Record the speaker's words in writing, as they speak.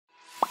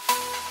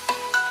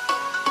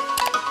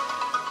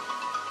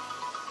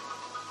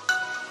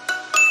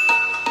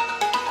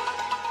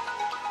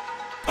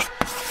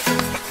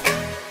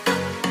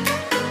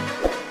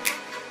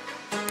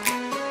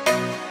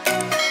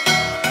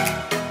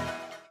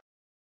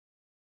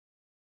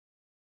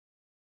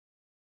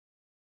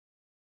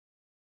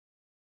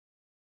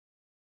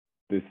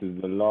This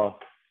is the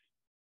last.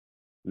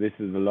 This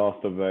is the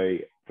last of a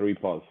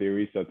three-part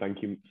series. So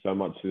thank you so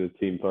much to the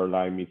team for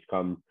allowing me to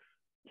come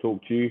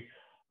talk to you.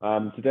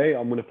 Today,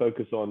 I'm going to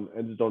focus on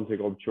endodontic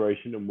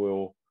obturation, and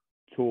we'll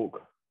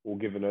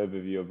give an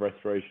overview of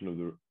restoration of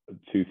the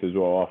tooth as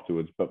well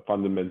afterwards. But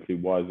fundamentally,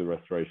 why is the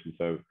restoration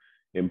so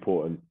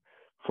important?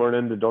 For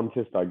an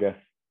endodontist, I guess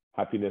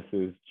happiness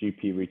is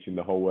GP reaching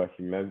the whole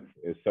working length.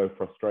 Is so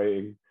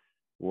frustrating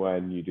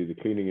when you do the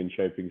cleaning and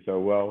shaping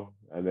so well,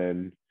 and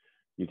then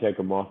you take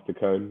a master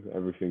cone,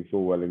 everything's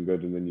all well and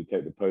good, and then you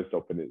take the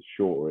post-op and it's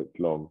short or it's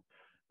long.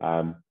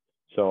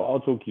 So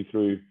I'll talk you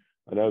through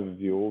an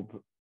overview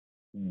of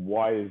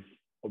why is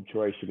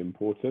obturation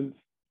important,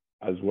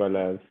 as well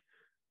as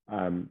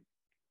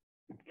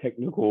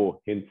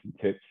technical hints and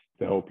tips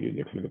to help you in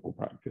your clinical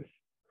practice.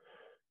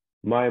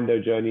 My endo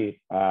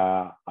journey,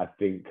 I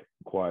think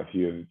quite a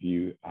few of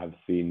you have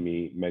seen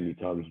me many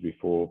times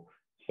before.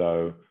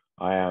 So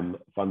I am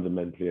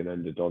fundamentally an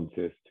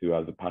endodontist who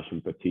has a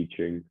passion for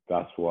teaching.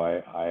 That's why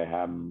I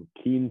am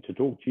keen to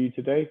talk to you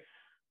today.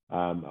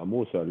 I'm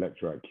also a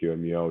lecturer at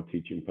QMUL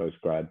teaching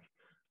postgrad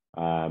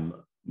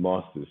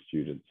master's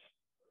students.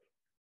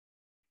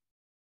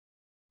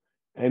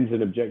 Aims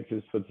and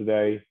objectives for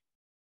today,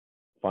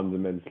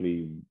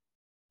 fundamentally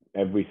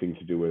everything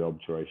to do with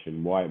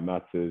obturation, why it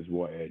matters,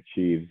 what it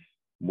achieves,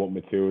 what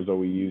materials are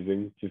we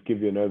using. Just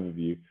give you an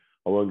overview.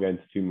 I won't go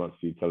into too much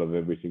detail of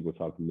every single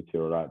type of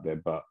material out there,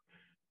 but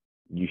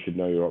you should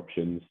know your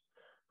options.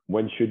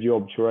 When should you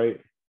obturate?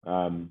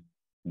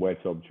 Where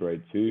to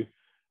obturate to?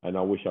 And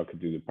I wish I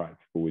could do the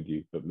practical with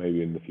you, but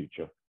maybe in the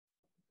future.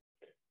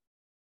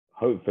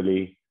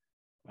 Hopefully,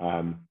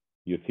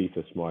 your teeth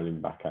are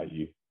smiling back at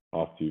you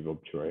after you've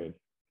obturated.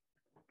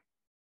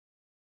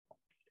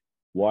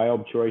 Why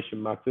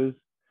obturation matters?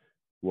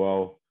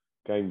 Well,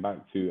 going back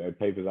to a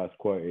paper that's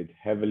quoted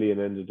heavily in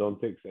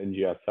endodontics,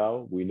 Ng et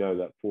al., we know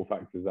that 4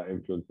 factors that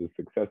influence the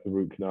success of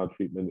root canal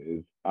treatment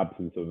is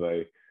absence of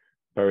a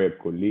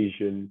periapical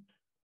lesion,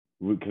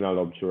 root canal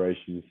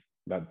obturations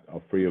that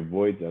are free of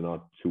voids and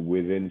are to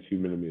within 2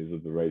 millimeters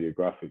of the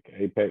radiographic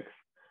apex,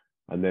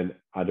 and then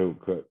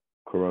adequate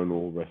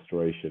coronal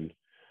restoration.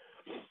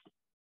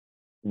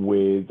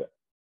 With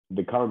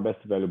the current best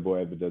available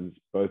evidence,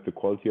 both the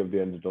quality of the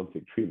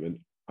endodontic treatment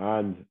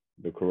and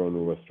the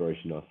coronal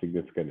restoration are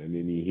significant in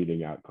any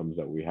healing outcomes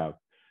that we have.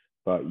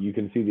 But you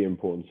can see the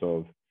importance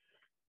of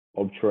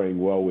obturating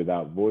well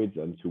without voids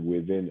and to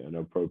within an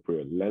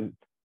appropriate length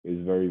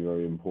is very,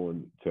 very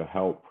important to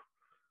help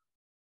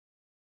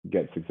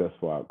get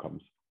successful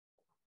outcomes.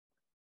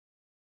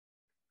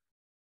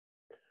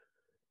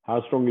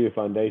 How strong are your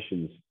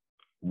foundations?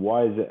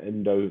 Why is it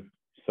endo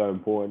so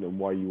important, and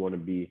why you want to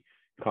be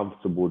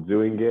comfortable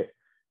doing it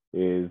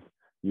is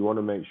you want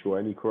to make sure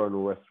any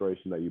coronal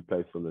restoration that you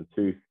place on the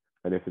tooth,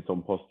 and if it's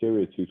on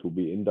posterior tooth, will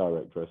be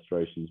indirect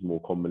restorations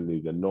more commonly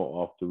than not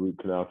after root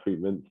canal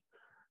treatment.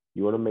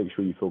 You want to make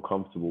sure you feel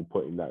comfortable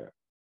putting that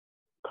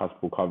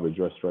cuspal coverage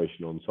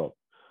restoration on top.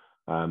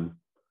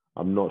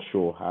 I'm not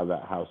sure how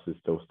that house is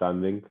still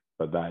standing,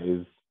 but that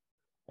is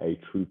a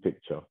true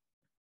picture.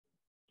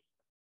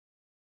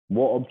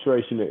 What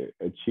obturation it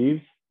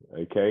achieves,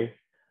 okay?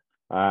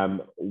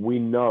 We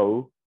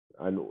know,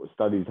 and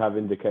studies have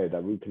indicated,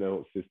 that root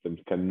canal systems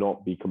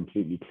cannot be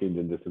completely cleaned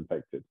and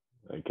disinfected,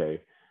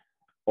 okay?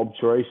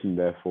 Obturation,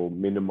 therefore,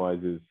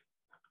 minimizes,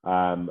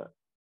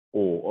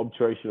 or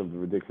obturation of the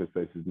radicular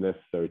space is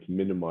necessary to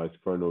minimize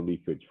coronal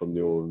leakage from the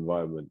oral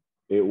environment.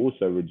 It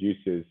also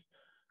reduces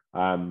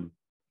coronal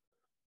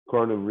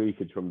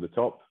leakage from the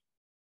top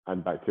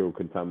and bacterial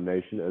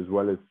contamination, as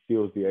well as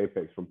seals the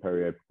apex from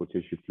periapical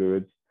tissue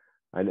fluids,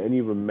 and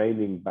any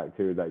remaining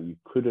bacteria that you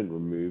couldn't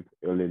remove,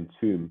 it'll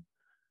entomb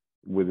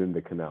within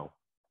the canal.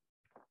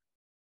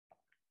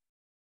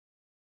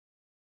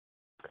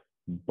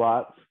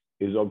 But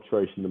is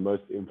obturation the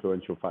most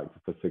influential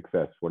factor for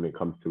success when it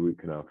comes to root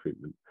canal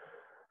treatment?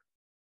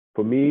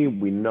 For me,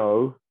 we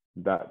know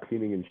that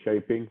cleaning and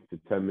shaping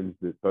determines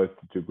both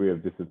the degree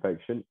of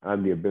disinfection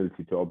and the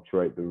ability to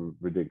obturate the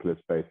radicular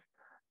space.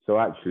 So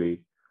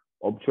actually,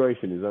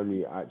 obturation is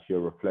only actually a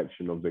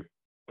reflection of the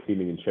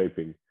cleaning and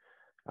shaping,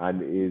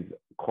 and is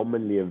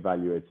commonly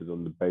evaluated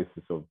on the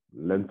basis of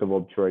length of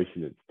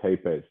obturation, its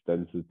taper, its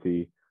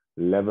density,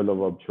 level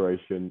of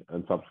obturation,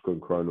 and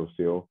subsequent coronal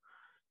seal,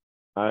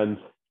 and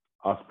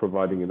us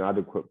providing an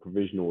adequate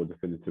provisional or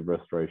definitive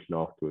restoration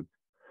afterwards.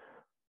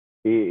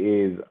 It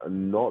is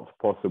not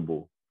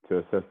possible to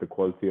assess the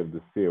quality of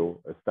the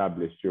seal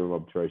established during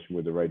obturation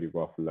with a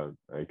radiograph alone,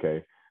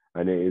 okay?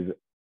 And it is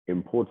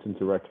important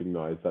to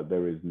recognize that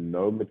there is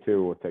no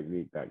material or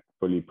technique that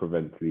fully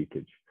prevents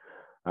leakage.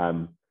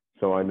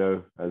 So I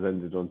know as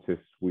endodontists,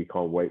 we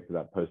can't wait for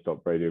that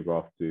post-op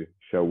radiograph to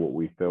show what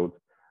we filled,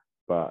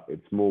 but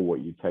it's more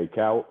what you take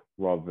out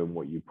rather than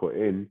what you put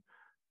in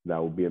that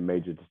will be a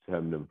major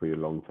determinant for your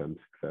long-term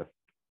success.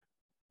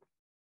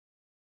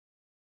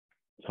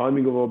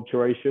 Timing of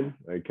obturation,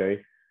 okay.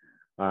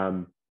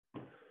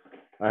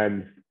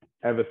 And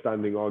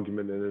ever-standing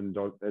argument in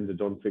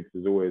endodontics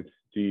is always,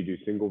 do you do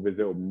single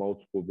visit or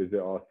multiple visit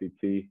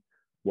RCT?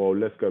 Well,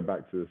 let's go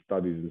back to the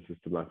studies and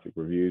systematic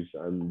reviews,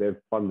 and they've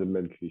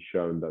fundamentally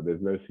shown that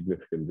there's no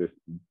significant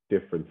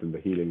difference in the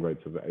healing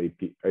rates of the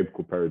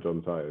apical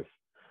periodontitis,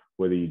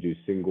 whether you do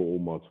single or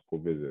multiple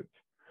visits.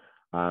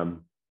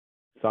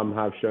 Some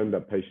have shown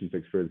that patients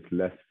experience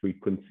less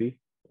frequency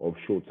of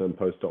short-term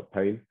post-op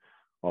pain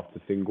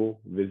after single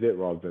visit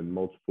rather than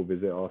multiple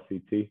visit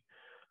RCT.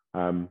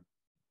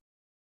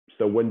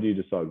 So when do you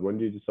decide? When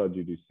do you decide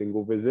you do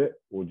single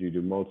visit, or do you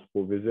do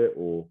multiple visit,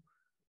 or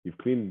you've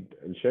cleaned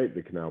and shaped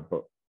the canal,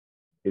 but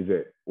is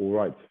it all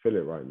right to fill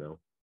it right now?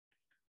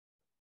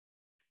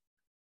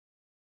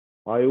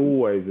 I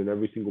always, in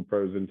every single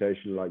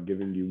presentation, like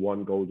giving you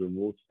one golden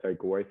rule to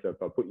take away. So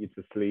if I put you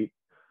to sleep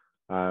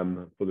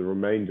for the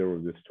remainder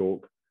of this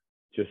talk,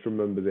 just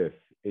remember this.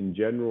 In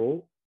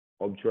general,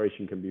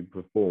 obturation can be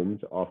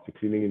performed after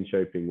cleaning and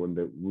shaping when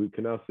the root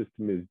canal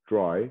system is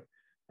dry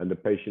and the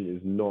patient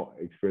is not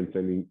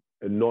experiencing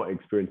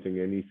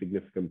any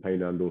significant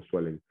pain and or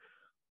swelling.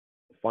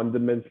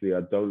 Fundamentally,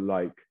 I don't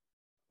like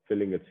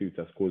filling a tooth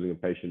that's causing a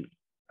patient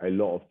a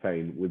lot of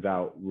pain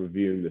without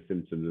reviewing the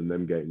symptoms and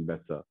them getting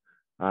better.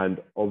 And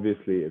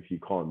obviously, if you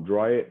can't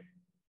dry it,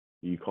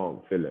 you can't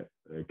fill it,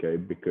 okay?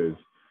 Because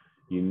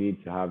you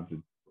need to have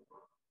the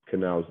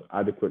canals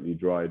adequately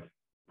dried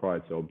prior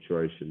to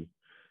obturation.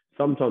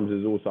 Sometimes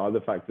there's also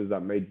other factors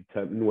that may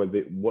determine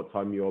what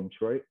time you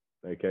obturate,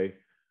 okay?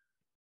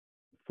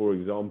 For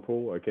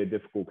example, okay,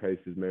 difficult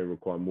cases may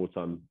require more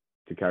time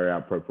to carry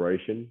out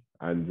preparation.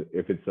 And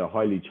if it's a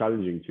highly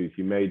challenging tooth,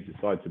 you may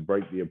decide to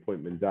break the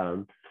appointment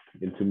down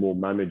into more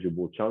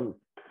manageable chunks.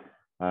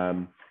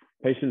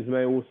 Patients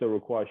may also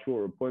require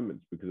shorter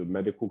appointments because of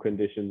medical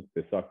conditions,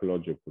 their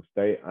psychological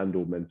state, and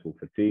or mental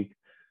fatigue.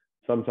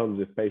 Sometimes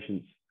if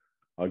patients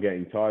are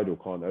getting tired or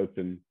can't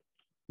open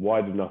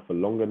wide enough or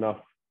long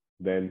enough,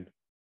 then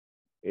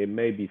it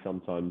may be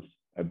sometimes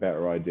a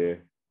better idea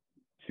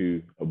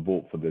to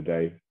abort for the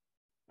day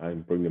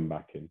and bring them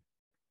back in.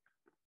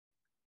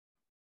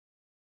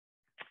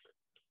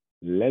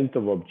 Length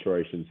of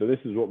obturation. So this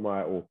is what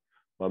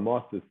my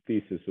master's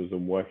thesis was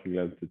on working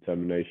length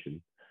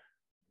determination.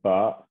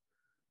 But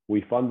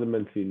we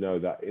fundamentally know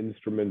that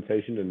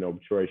instrumentation and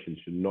obturation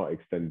should not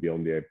extend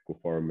beyond the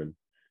apical foramen.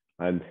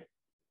 And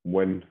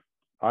when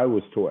I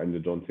was taught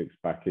endodontics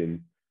back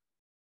in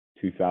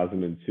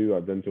 2002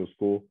 at dental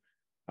school,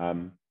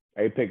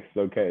 apex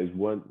locators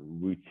weren't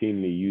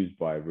routinely used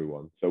by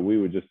everyone. So we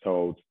were just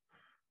told,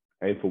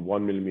 aim for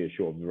 1 millimeter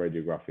short of the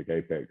radiographic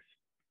apex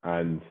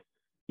and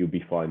you'll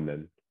be fine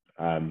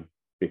then.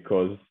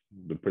 Because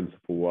the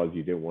principle was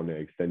you didn't want to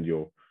extend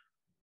your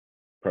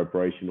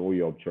preparation or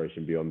your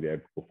obturation beyond the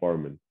apical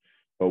foramen.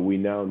 But we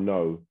now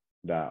know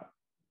that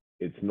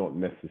it's not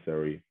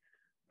necessary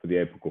for the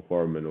apical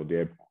foramen or the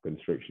apical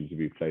constriction to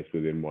be placed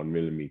within 1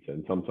 millimeter.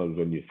 And sometimes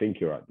when you think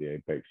you're at the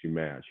apex, you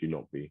may actually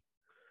not be.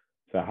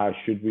 So how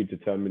should we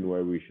determine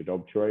where we should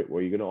obturate?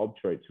 Well, you're going to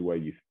obturate to where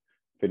you've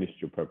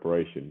finished your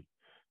preparation.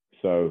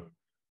 So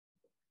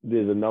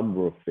there's a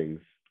number of things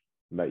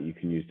that you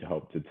can use to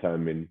help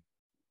determine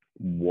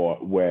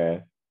where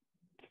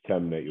to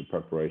terminate your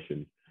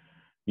preparation.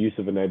 Use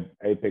of an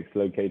apex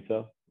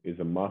locator is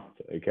a must,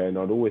 okay? And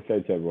I'd always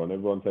say to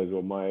everyone says,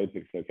 well, my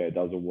apex locator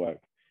doesn't work.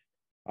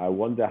 I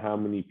wonder how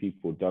many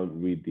people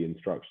don't read the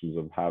instructions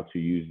of how to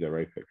use their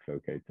apex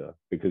locator,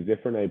 because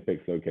different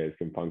apex locators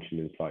can function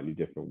in slightly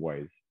different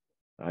ways.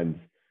 And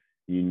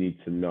you need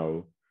to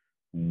know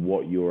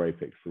what your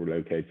apex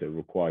locator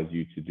requires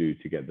you to do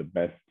to get the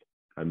best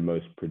and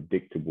most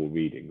predictable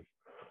readings.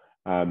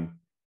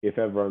 If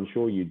ever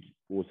unsure, you'd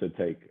also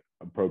take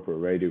appropriate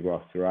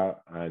radiographs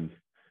throughout and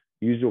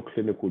use your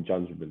clinical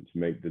judgment to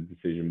make the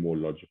decision more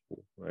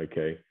logical,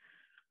 okay?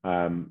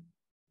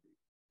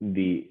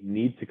 The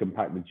need to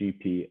compact the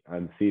GP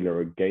and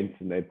sealer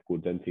against an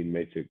apical dentine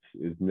matrix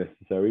is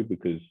necessary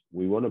because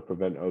we want to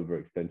prevent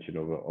overextension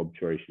of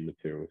obturation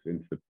materials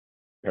into the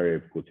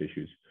periapical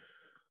tissues.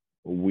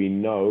 We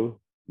know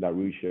that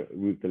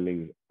root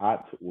fillings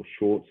at or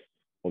short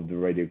of the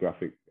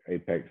radiographic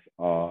apex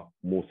are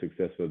more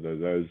successful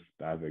than those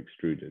that have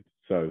extruded.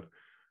 So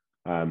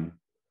bear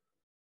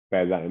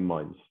that in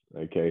mind,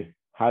 okay?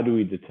 How do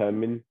we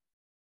determine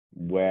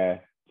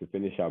where to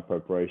finish our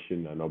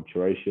preparation and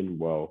obturation?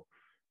 Well,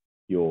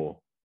 your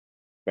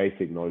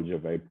basic knowledge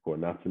of apical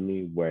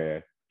anatomy,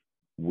 where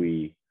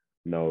we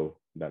know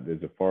that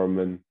there's a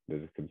foramen,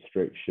 there's a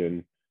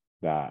constriction,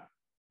 that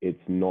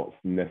it's not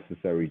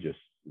necessarily just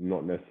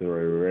one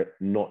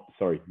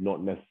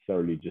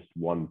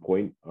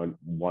point on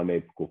one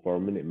apical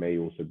foramen. It may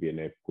also be an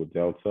apical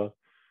delta.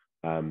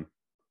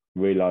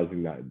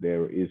 Realizing that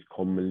there is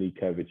commonly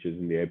curvatures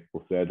in the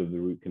apical third of the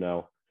root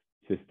canal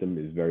system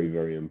is very,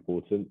 very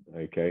important,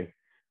 okay?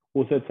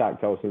 Also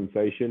tactile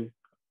sensation.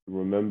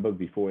 Remember,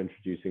 before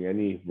introducing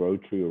any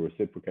rotary or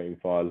reciprocating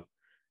file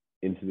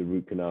into the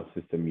root canal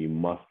system, you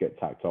must get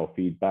tactile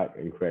feedback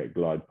and create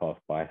glide path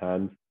by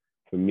hand.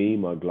 For me,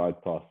 my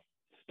glide path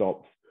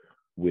stops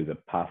with a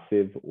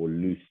passive or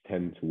loose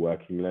 10 to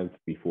working length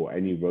before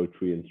any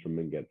rotary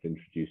instrument gets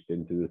introduced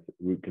into the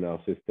root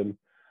canal system.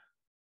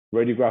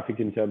 Radiographic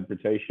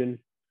interpretation,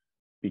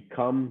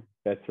 become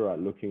better at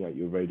looking at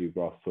your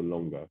radiographs for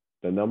longer.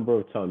 The number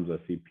of times I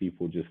see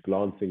people just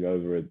glancing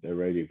over their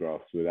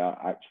radiographs without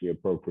actually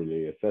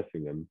appropriately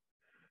assessing them.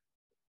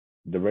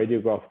 The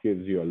radiograph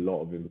gives you a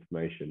lot of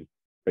information,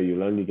 but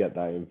you'll only get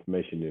that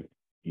information if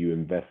you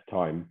invest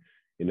time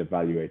in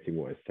evaluating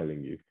what it's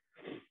telling you.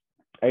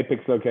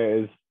 Apex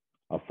locators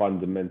are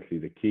fundamentally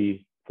the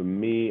key. For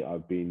me,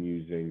 I've been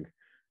using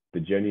the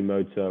Jenny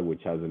motor,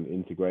 which has an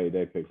integrated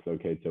apex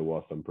locator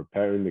whilst I'm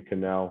preparing the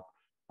canal,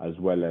 as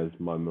well as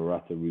my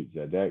Murata Root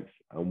ZX.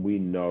 And we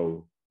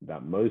know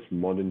that most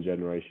modern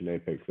generation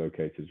apex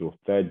locators, or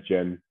third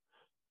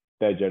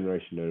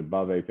generation and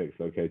above apex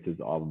locators,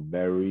 are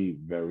very,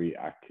 very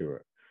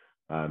accurate.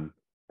 And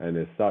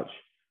as such,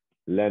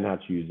 learn how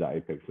to use that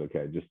apex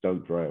locator. Just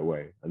don't throw it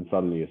away. And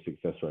suddenly your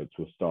success rates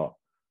will start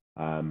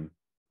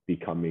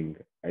becoming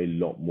a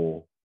lot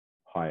more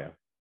higher,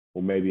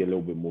 or maybe a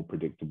little bit more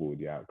predictable with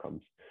the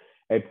outcomes.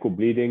 Apical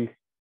bleeding,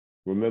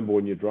 remember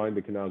when you're drawing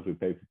the canals with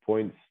paper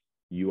points,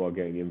 you are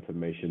getting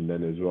information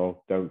then as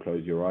well. Don't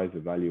close your eyes,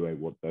 evaluate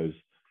what those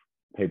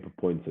paper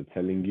points are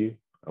telling you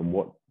and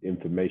what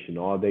information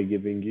are they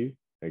giving you,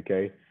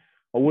 okay?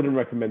 I wouldn't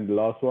recommend the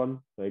last one,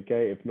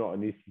 okay? If not,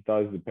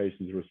 anesthetize the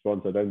patient's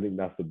response. I don't think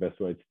that's the best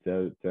way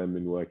to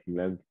determine working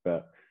length,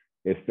 but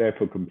it's there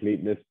for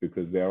completeness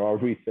because there are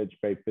research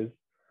papers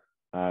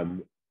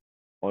on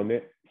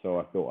it, so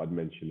I thought I'd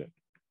mention it.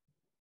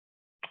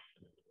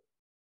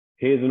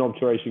 Here's an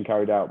obturation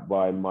carried out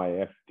by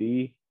my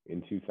FD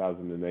in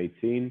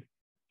 2018.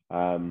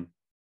 And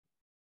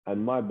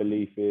my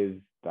belief is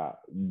that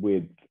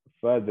with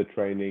further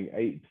training,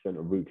 80%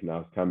 of root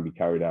canals can be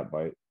carried out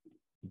by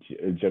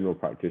general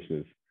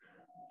practitioners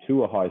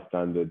to a high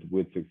standard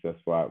with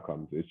successful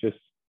outcomes. It's just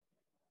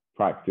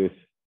practice,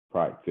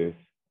 practice,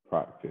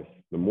 practice.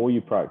 The more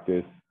you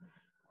practice,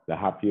 the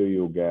happier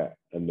you'll get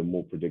and the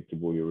more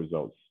predictable your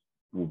results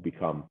will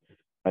become.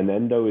 And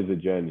endo is a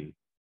journey.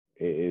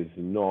 It is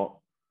not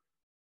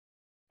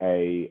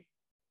a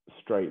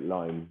straight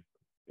line.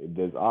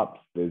 There's ups,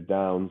 there's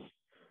downs.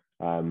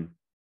 And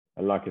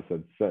like I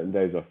said, certain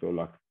days I feel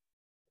like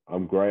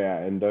I'm great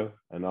at endo,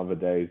 and other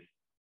days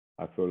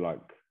I feel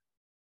like,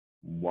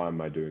 why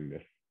am I doing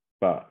this?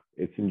 But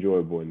it's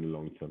enjoyable in the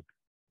long term.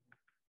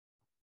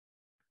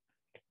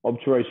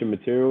 Obturation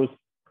materials,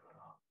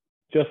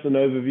 just an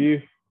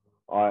overview.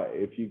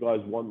 If you guys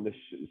want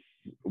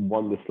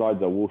the slides,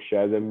 I will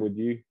share them with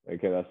you.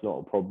 Okay, that's not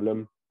a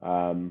problem.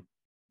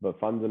 But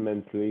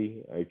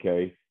fundamentally,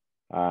 okay,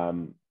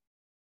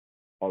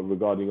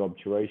 regarding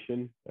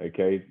obturation,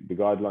 okay, the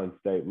guidelines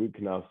state root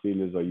canal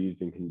sealers are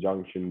used in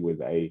conjunction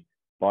with a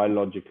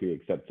biologically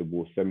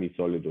acceptable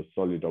semi-solid or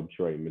solid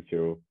obturating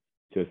material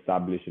to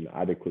establish an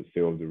adequate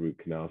seal of the root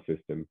canal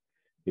system.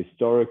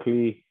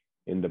 Historically,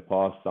 in the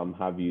past, some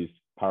have used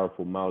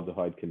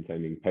paraformaldehyde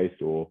containing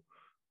paste or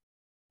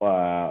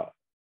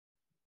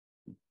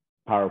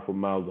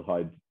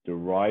paraformaldehyde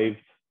derived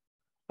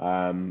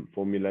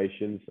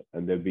formulations,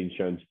 and they've been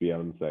shown to be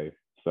unsafe.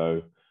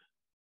 So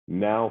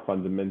now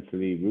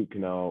fundamentally root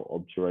canal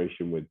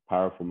obturation with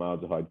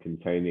paraformaldehyde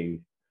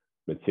containing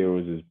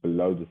materials is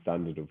below the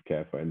standard of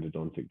care for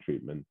endodontic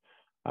treatment.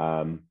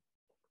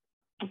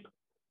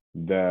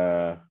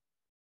 The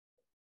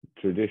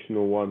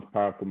traditional ones,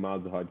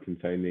 paraformaldehyde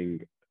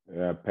containing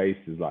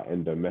paste, is like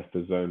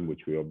endomethazone,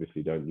 which we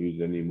obviously don't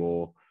use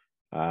anymore.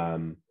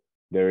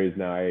 There is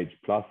now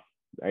AH+.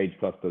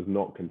 AH+ does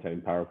not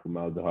contain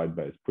paraformaldehyde,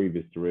 but its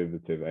previous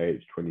derivative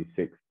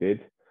AH26 did,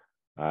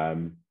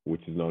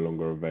 which is no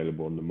longer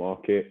available on the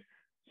market.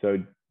 So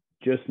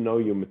just know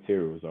your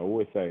materials. I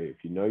always say,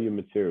 if you know your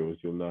materials,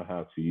 you'll know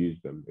how to use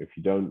them. If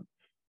you don't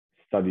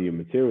study your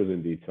materials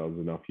in details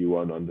enough, you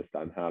won't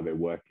understand how they're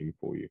working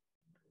for you.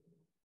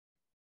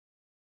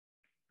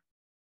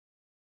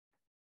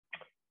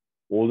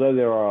 Although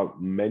there are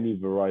many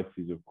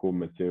varieties of core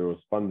materials,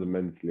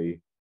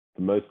 fundamentally,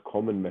 the most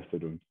common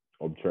method of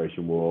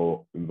obturation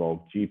will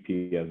involve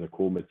GP as a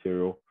core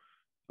material.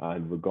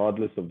 And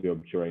regardless of the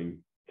obturating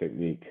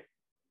technique,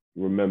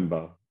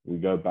 remember, we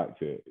go back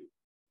to it.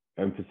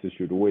 Emphasis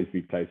should always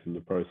be placed on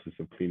the process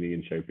of cleaning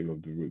and shaping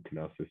of the root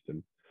canal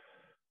system.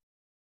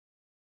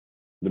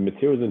 The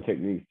materials and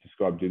techniques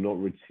described do not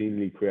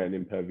routinely create an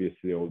impervious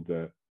seal of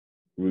the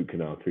root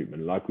canal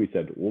treatment. Like we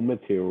said, all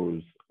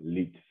materials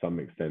leak to some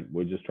extent.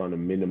 We're just trying to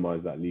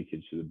minimize that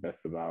leakage to the best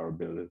of our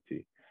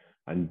ability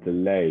and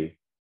delay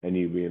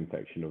any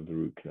reinfection of the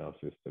root canal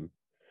system.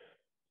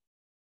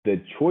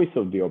 The choice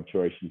of the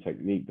obturation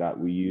technique that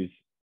we use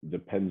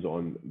depends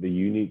on the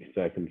unique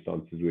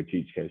circumstances which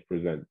each case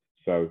presents.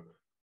 So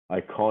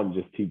I can't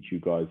just teach you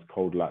guys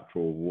cold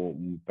lateral,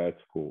 warm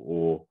vertical,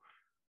 or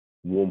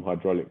warm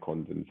hydraulic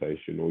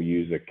condensation, or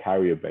use a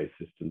carrier-based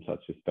system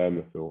such as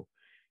thermofill.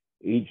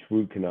 Each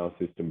root canal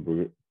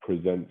system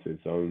presents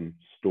its own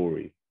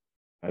story,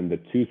 and the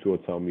tooth will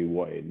tell me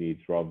what it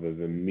needs rather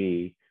than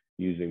me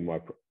using my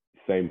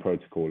same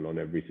protocol on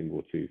every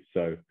single tooth.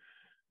 So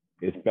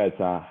it's better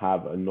to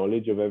have a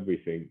knowledge of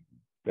everything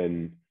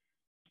than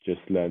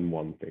just learn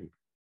one thing.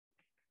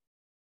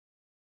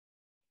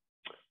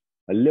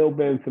 A little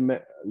bit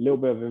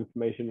of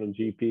information on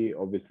GP,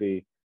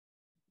 obviously,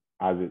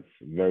 as it's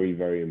very,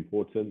 very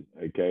important.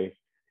 Okay,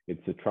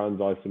 it's a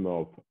trans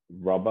isomer of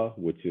rubber,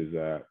 which is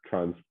a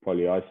trans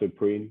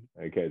polyisoprene.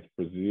 Okay, it's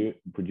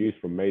produced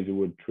from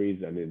mazelwood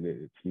trees, and in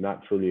its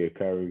naturally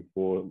occurring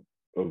form,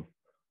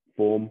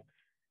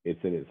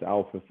 it's in its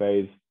alpha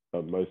phase,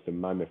 but most are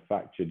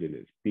manufactured in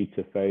its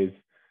beta phase.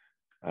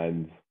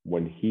 And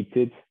when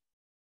heated,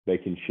 they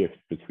can shift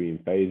between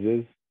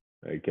phases.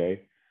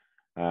 Okay.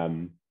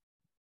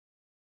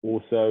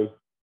 Also,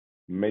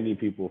 many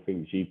people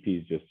think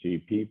GP is just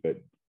GP,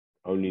 but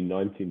only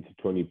 19 to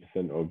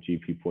 20% of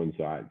GP points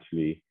are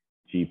actually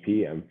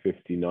GP, and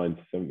 59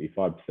 to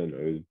 75%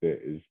 of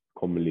it is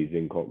commonly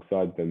zinc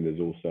oxide. Then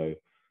there's also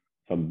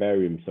some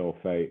barium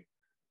sulfate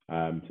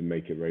to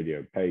make it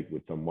radio-opaque,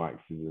 with some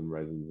waxes and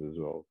resins as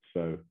well.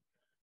 So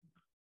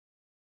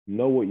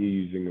know what you're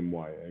using and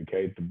why.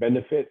 Okay, the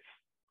benefits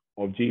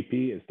of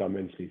GP is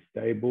dimensionally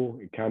stable.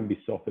 It can be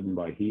softened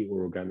by heat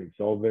or organic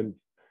solvents.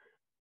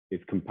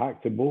 It's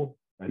compactable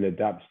and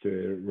adapts to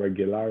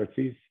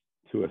irregularities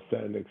to a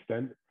certain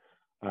extent.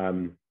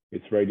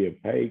 It's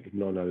radio-opaque,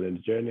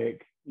 non-allergenic,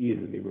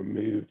 easily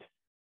removed,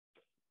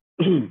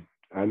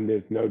 and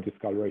there's no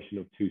discoloration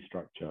of tooth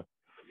structure.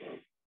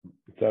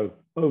 So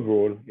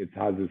overall, it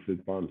has its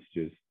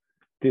advantages.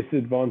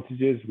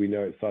 Disadvantages, we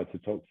know it's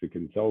cytotoxic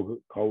in cell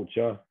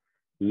culture.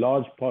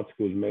 Large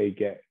particles may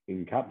get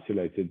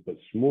encapsulated, but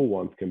small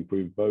ones can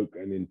provoke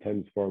an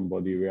intense foreign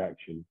body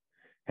reaction.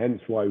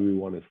 Hence why we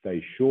want to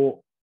stay short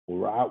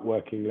or at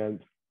working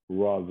length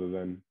rather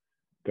than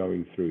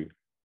going through.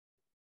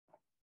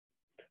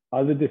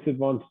 Other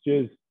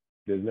disadvantages,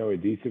 there's no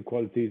adhesive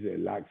qualities,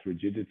 it lacks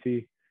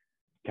rigidity,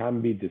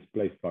 can be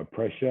displaced by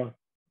pressure,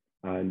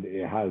 and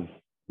it has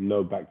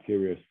no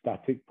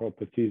bacteriostatic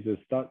properties as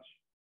such.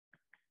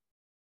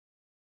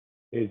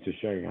 Here's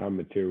just showing how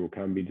material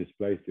can be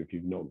displaced if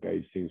you've not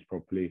gauged things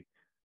properly.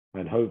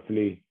 And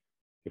hopefully,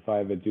 if I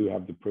ever do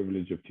have the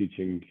privilege of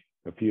teaching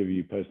a few of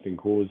you posting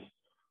calls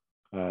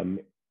in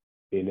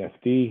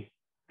FD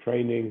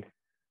training,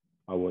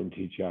 I won't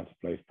teach you how to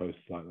place posts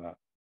like that.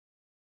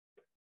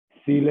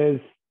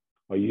 Sealers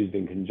are used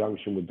in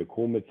conjunction with the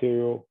core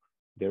material.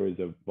 There is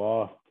a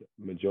vast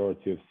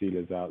majority of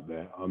sealers out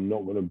there. I'm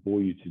not going to bore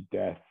you to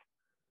death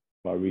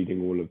by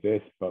reading all of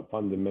this, but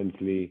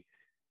fundamentally,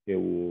 it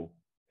will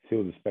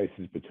seal the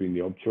spaces between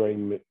the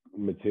obturating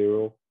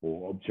material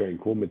or obturating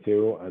core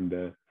material and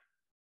the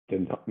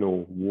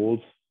dentinal walls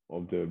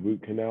of the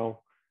root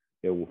canal.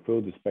 It will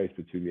fill the space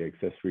between the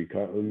accessory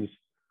cones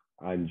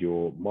and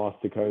your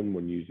master cone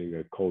when using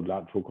a cold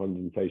lateral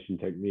condensation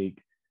technique.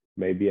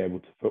 May be able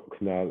to fill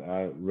canal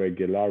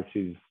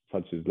irregularities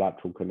such as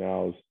lateral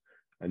canals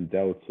and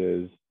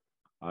deltas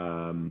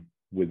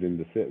within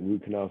the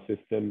root canal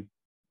system.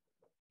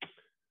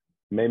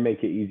 May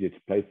make it easier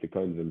to place the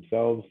cones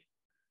themselves.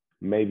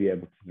 May be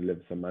able to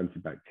deliver some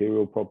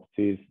antibacterial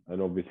properties,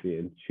 and obviously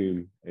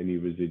entomb any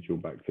residual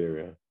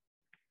bacteria.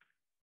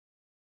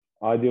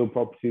 Ideal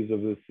properties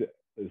of the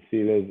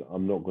sealers,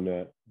 I'm not going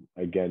to,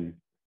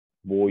 again,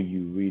 bore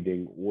you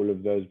reading all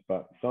of those,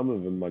 but some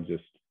of them are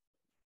just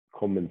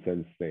common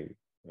sense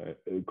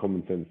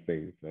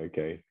things,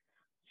 okay?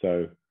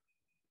 So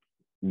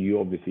you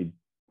obviously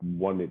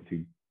want it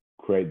to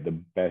create the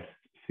best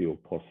seal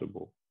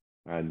possible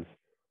and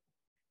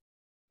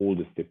all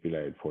the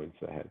stipulated points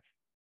ahead.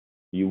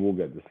 You will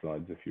get the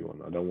slides if you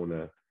want. I don't want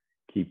to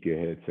keep you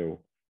here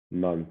till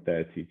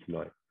 9:30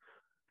 tonight.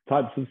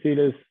 Types of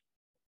sealers,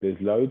 there's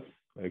loads,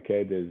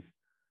 okay? There's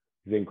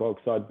zinc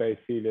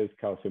oxide-based sealers,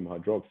 calcium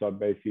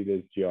hydroxide-based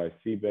sealers,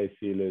 GIC-based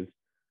sealers,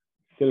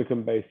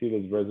 silicon-based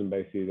sealers,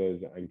 resin-based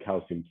sealers, and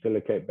calcium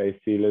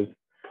silicate-based sealers.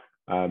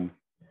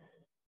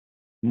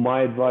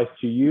 My advice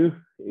to you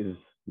is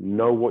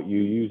know what you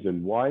use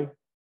and why,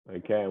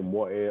 okay? And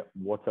what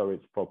are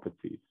its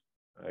properties,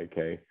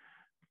 okay?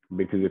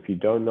 Because if you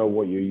don't know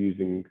what you're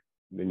using,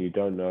 then you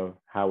don't know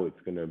how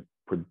it's going to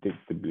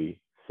predictably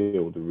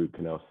seal the root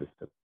canal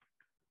system.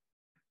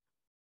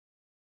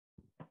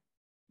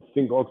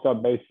 Zinc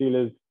oxide-based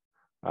sealers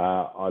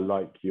are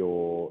like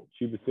your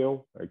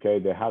Tubaseal, okay?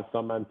 They have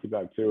some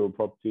antibacterial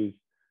properties,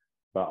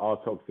 but are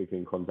toxic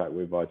in contact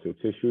with vital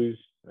tissues,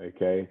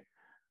 okay?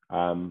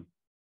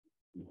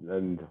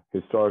 And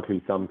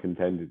historically, some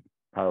contained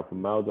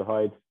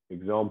paraformaldehyde.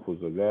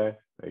 Examples are there,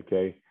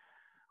 okay?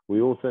 We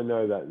also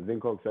know that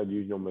zinc oxide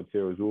used on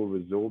materials will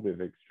resorb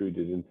if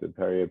extruded into the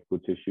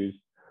periapical tissues,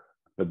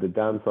 but the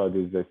downside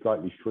is they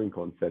slightly shrink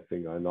on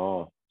setting and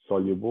are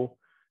soluble.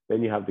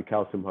 Then you have the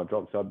calcium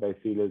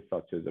hydroxide-based sealers,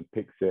 such as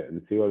Apixit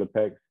and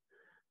Ceolopex,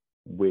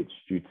 which,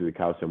 due to the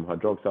calcium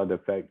hydroxide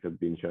effect, have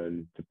been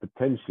shown to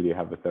potentially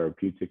have a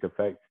therapeutic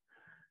effect.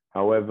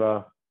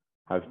 However,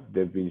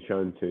 they've been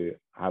shown to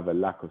have a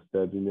lack of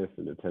sturdiness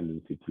and a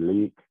tendency to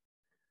leak.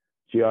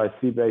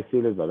 GIC-based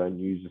sealers, I don't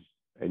use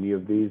any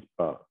of these,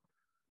 but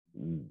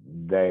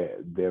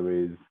there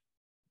is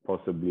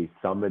possibly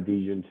some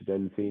adhesion to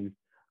dentine.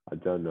 I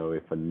don't know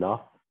if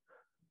enough.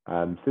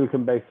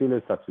 Silicon-based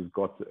sealers such as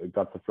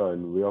Gutaflow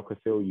and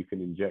Ryokosil, you can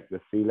inject the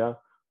sealer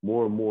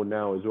more and more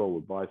now as well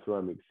with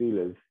bioceramic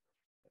sealers,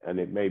 and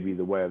it may be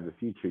the way of the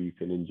future, you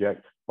can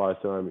inject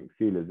bioceramic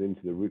sealers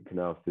into the root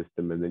canal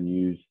system and then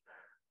use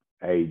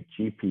a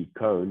GP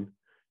cone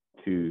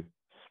to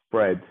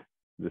spread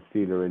the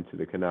sealer into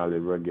the canal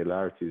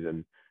irregularities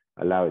and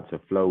allow it to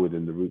flow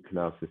within the root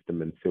canal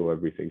system and seal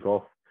everything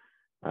off.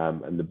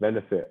 And the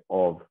benefit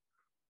of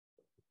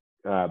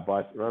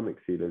bioceramic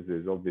sealers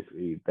is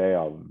obviously they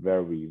are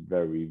very,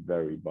 very,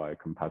 very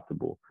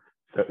biocompatible.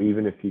 So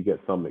even if you get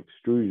some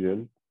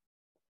extrusion,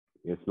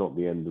 it's not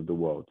the end of the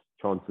world.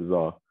 Chances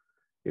are,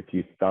 if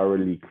you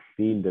thoroughly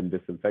cleaned and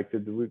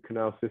disinfected the root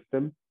canal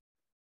system,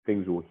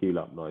 things will heal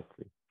up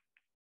nicely.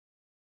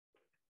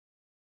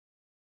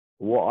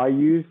 What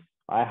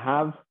I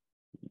have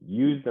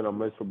used, and I'm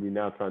most probably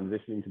now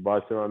transitioning to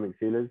bioceramic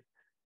sealers,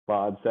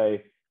 but I'd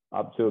say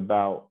up to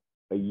about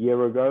a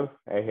year ago,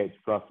 AH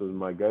Plus was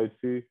my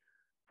go-to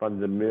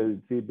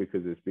fungibility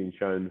because it's been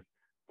shown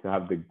to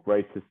have the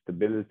greatest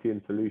stability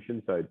in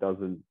solution. So it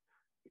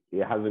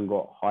hasn't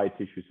got high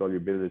tissue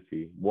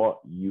solubility. What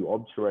you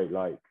obturate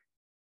like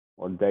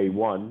on day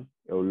one,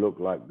 it will look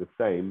like the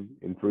same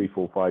in 3,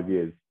 4, 5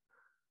 years.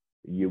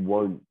 You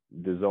won't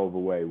dissolve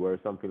away. Whereas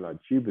something like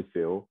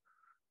Tubaseal,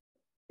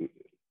 it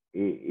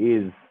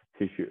is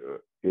tissue,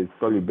 its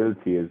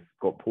solubility has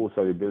got poor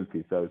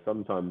solubility. So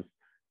sometimes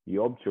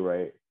you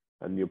obturate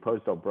and your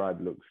post-op rad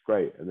looks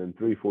great, and then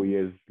 3, 4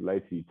 years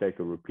later you take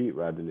a repeat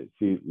rad and it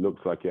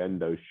looks like your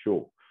endo's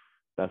short.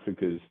 That's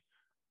because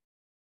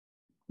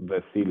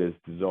the seal is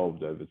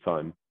dissolved over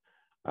time.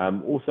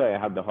 Also,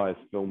 it had the highest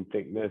film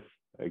thickness,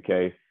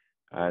 okay,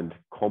 and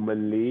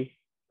commonly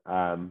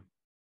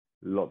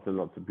lots and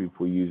lots of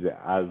people use it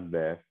as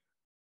their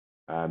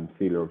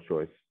sealer of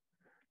choice.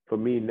 For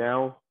me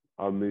now,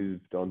 I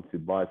moved on to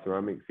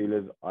bioceramic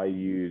sealers. I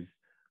use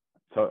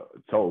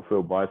Total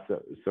Fill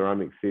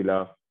bioceramic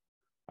sealer,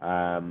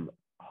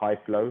 high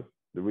flow.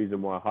 The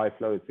reason why high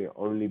flow is the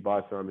only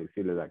bioceramic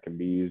sealer that can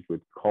be used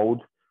with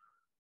cold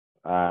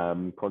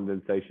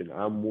condensation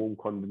and warm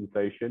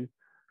condensation.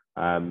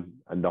 And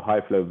the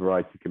high flow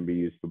variety can be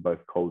used for both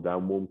cold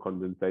and warm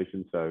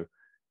condensation. So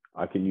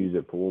I can use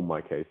it for all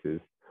my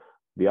cases.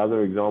 The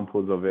other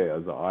examples of it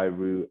are the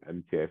iRoot,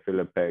 MTA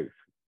Filapex,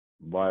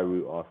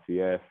 Viroot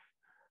RCS,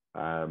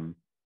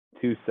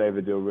 2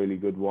 Savadil, really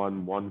good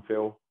one, 1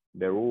 Fill.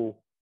 They're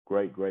all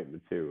great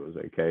materials,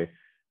 okay?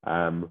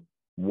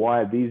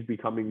 Why are these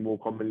becoming more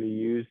commonly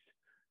used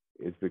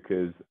is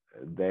because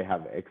they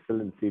have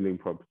excellent sealing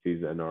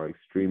properties and are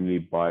extremely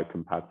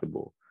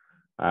biocompatible.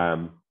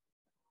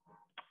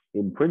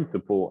 In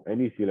principle,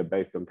 any sealer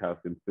based on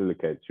calcium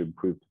silicate should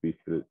prove to be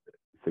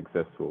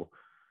successful.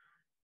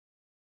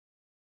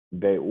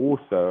 They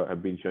also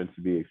have been shown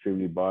to be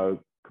extremely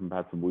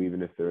biocompatible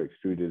even if they're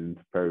extruded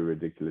into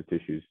periradicular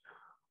tissues.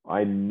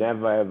 I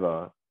never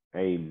ever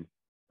aim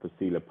for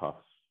sealer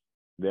puffs.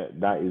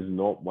 That is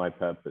not my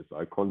purpose.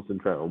 I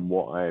concentrate on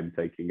what I am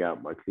taking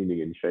out, my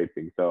cleaning and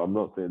shaping. So I'm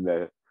not sitting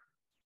there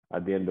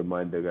at the end of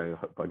my day going,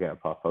 hope I get a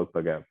puff, hope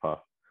I get a puff.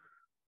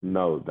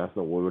 No, that's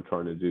not what we're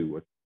trying to do.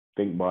 We're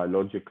think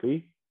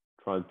biologically,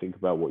 try and think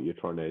about what you're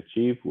trying to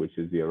achieve, which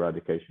is the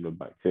eradication of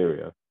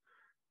bacteria.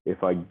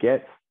 If I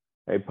get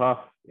a puff,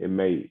 it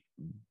may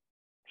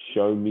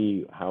show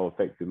me how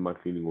effective my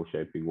cleaning or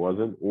shaping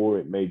wasn't, or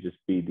it may just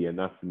be the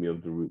anatomy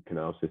of the root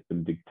canal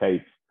system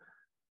dictates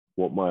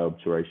what my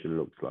obturation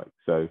looks like.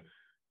 So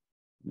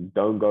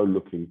don't go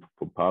looking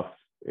for puffs.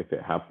 If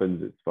it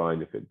happens, it's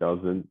fine. If it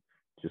doesn't,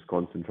 just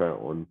concentrate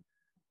on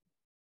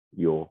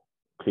your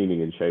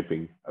cleaning and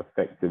shaping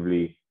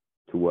effectively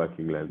to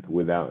working length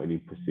without any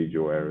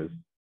procedural errors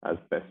as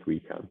best we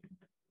can.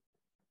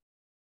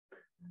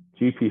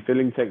 GP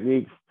filling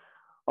techniques.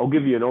 I'll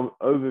give you an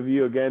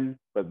overview again,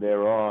 but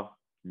there are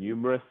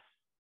numerous,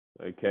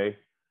 okay?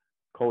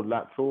 Cold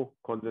lateral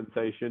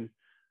condensation.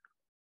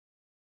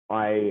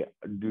 I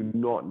do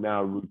not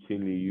now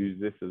routinely use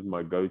this as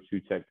my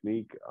go-to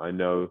technique. I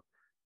know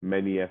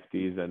many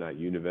FDs and at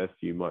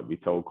university you might be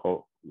taught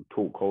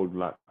cold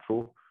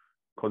lateral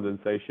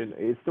condensation.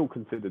 It's still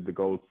considered the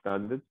gold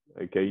standard,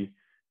 okay?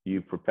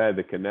 You prepare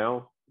the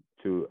canal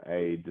to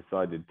a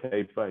decided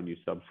taper and you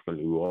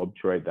subsequently will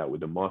obturate that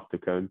with a master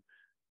cone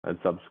and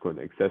subsequent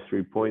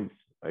accessory points,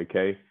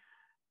 okay?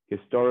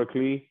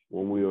 Historically,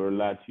 when we were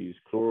allowed to use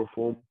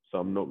chloroform, so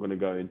I'm not going to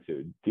go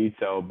into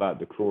detail about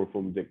the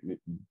chloroform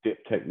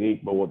dip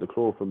technique, but what the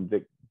chloroform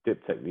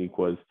dip technique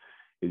was,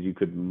 is you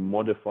could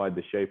modify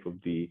the shape of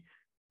the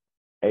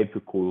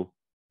apical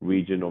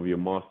region of your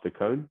master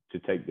cone to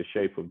take the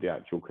shape of the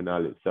actual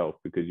canal itself,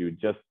 because you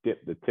would just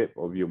dip the tip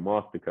of your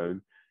master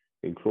cone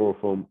in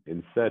chloroform,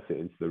 insert it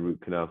into the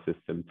root canal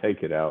system,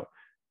 take it out,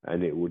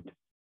 and it would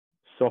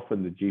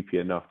soften the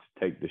GP enough to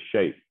take the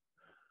shape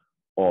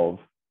of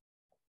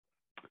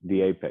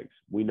the apex.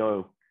 We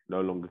no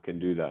longer can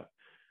do that.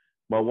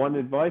 My one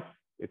advice,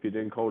 if you're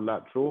doing cold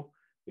lateral,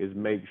 is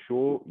make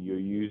sure you're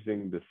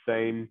using the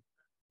same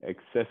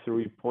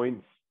accessory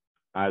points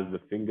as the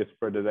finger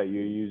spreader that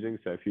you're using.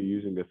 So if you're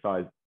using a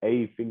size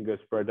A finger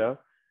spreader,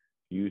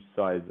 use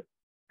size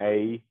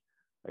A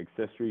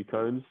accessory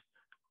cones.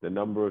 the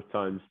number of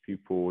times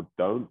people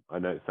don't, I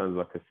know it sounds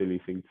like a silly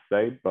thing to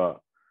say,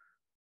 but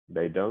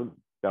they don't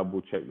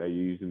double check that you're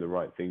using the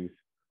right things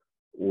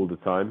all the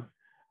time.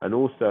 And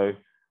also,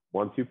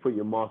 once you put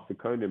your master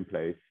cone in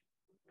place,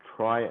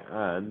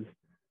 you've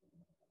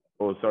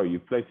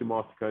placed your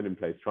master cone in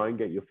place, try and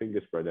get your finger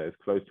spreader as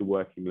close to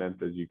working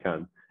length as you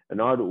can.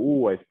 And I'd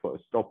always put a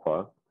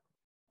stopper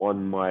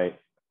on my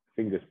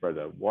finger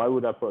spreader. Why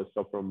would I put a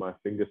stopper on my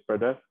finger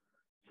spreader?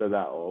 So that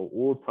at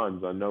all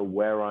times I know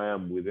where I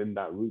am within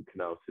that root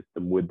canal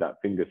system with that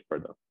finger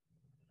spreader.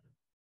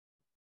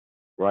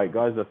 Right,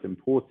 guys, that's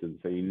important.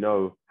 So you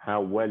know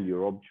how well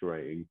you're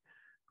obturating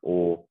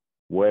or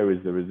where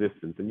is the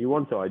resistance. And you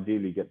want to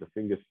ideally get the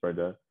finger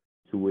spreader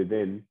to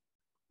within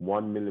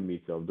 1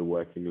 millimeter of the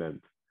working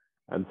length.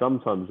 And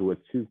sometimes we're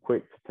too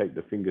quick to take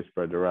the finger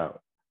spreader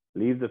out.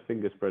 Leave the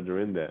finger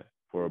spreader in there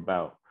for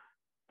about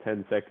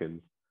 10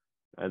 seconds.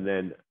 And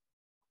then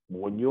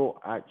when you're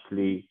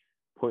actually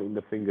putting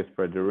the finger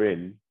spreader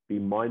in, be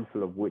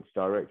mindful of which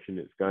direction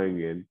it's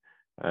going in,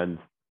 and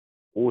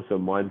also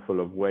mindful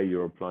of where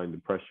you're applying the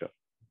pressure,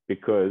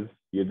 because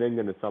you're then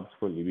going to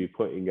subsequently be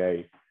putting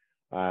a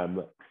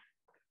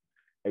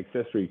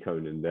accessory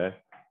cone in there.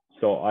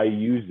 So I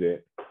use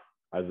it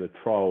as a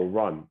trial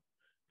run,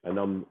 and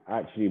I'm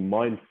actually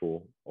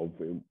mindful of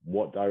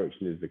what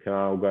direction is the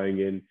canal going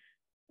in,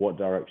 what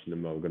direction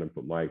am I going to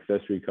put my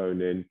accessory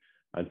cone in,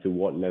 and to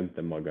what length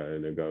am I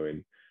going to go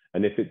in.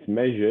 And if it's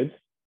measured,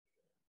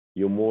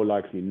 you're more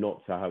likely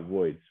not to have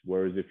voids.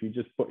 Whereas if you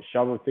just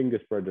shove a finger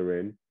spreader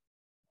in,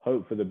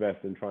 hope for the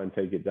best and try and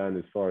take it down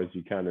as far as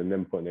you can, and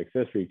then put an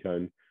accessory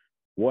cone,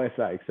 what if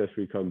that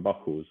accessory cone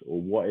buckles? Or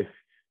what if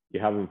you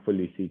haven't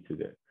fully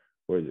seated it?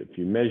 Whereas if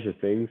you measure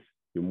things,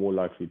 you're more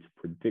likely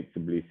to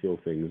predictably seal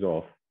things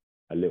off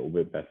a little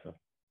bit better.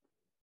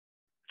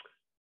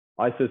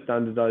 ISO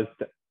standardized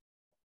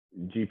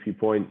GP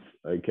points,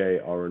 okay,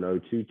 are an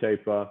O2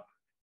 taper.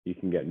 You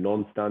can get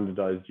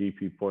non-standardized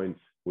GP points,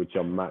 which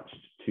are matched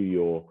to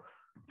your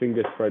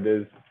finger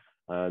spreaders.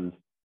 And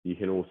you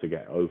can also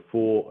get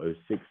 04,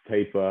 06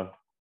 taper,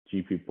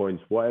 GP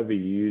points, whatever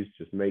you use,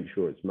 just make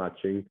sure it's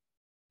matching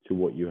to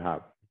what you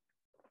have.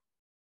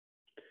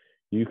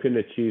 You can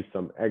achieve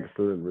some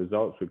excellent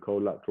results with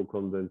cold lateral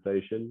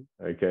condensation,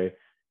 okay?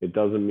 It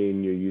doesn't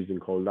mean you're using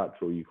cold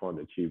lateral, you can't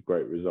achieve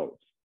great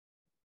results.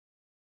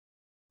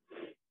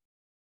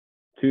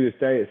 To this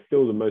day, it's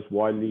still the most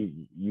widely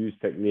used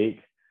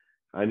technique,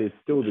 and it's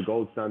still the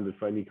gold standard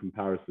for any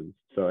comparisons.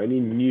 So any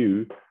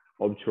new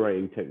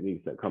obturating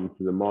techniques that come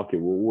to the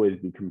market will always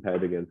be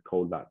compared against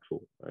cold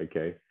lateral,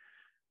 okay?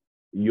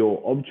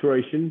 Your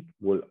obturation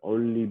will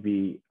only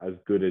be as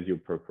good as your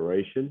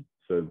preparation.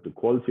 So the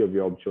quality of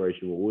your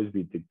obturation will always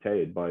be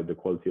dictated by the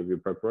quality of your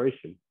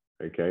preparation,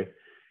 okay?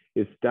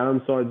 Its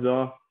downsides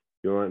are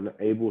you're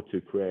unable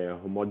to create a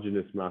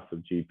homogeneous mass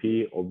of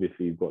GP.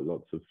 Obviously, you've got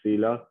lots of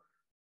sealer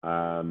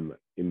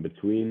in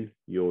between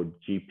your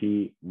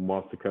GP,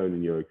 master cone,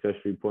 and your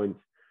accessory points.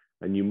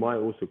 And you might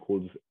also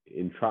cause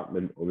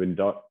entrapment of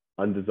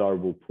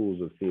undesirable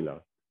pools of sealer.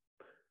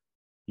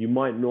 You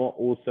might not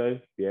also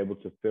be able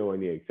to fill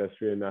any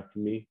accessory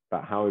anatomy,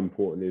 but how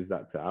important is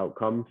that to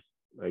outcomes?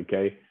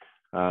 Okay.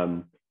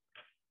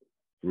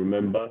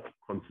 Remember,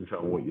 concentrate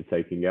on what you're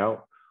taking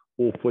out,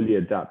 or fully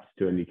adapt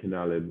to any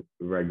canal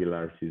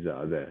irregularities that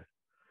are there.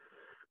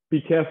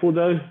 Be careful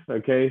though,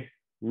 okay?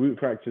 Root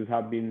fractures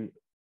have been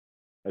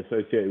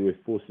associated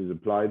with forces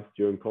applied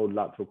during cold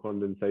lateral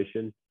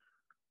condensation.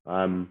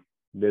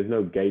 There's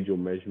no gauge or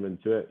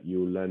measurement to it.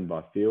 You'll learn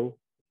by feel,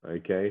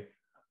 okay?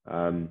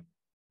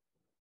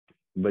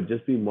 But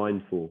just be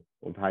mindful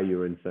of how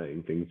you're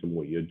inserting things and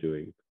what you're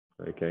doing,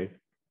 okay?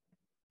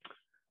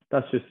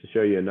 That's just to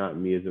show you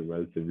anatomy isn't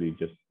relatively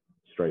just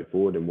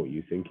straightforward in what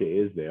you think it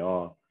is. There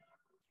are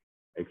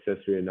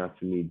accessory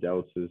anatomy,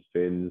 deltas,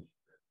 fins,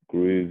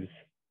 grooves,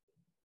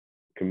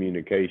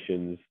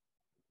 communications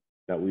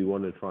that we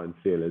want to try and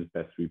seal as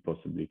best we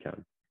possibly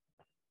can.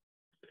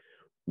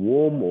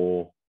 Warm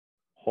or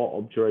hot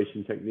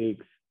obturation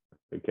techniques,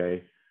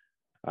 okay?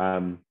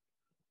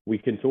 We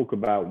can talk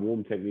about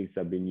warm techniques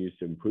that have been used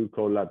to improve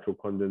cold lateral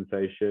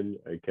condensation,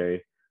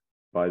 okay,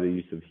 by the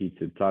use of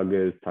heated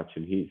pluggers, touch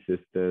and heat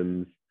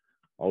systems,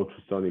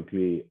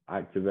 ultrasonically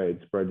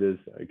activated spreaders,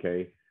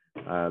 okay.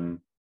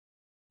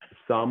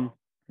 Some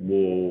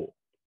will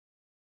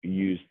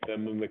use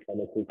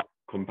thermomechanical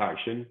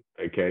compaction,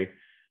 okay.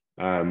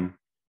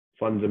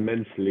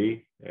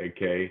 Fundamentally,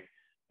 okay,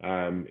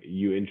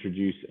 you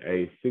introduce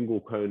a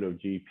single cone of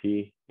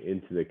GP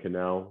into the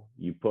canal.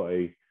 You put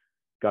a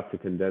gutter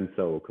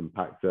condenser or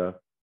compactor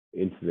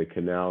into the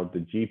canal. The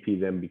GP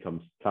then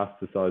becomes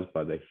plasticized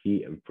by the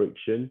heat and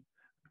friction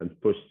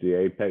and pushed to the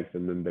apex,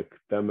 and then the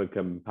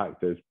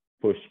thermocompactor is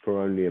pushed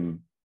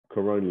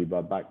coronally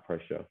by back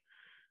pressure.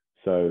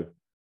 So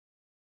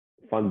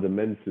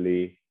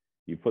fundamentally,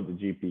 you put the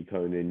GP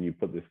cone in, you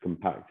put this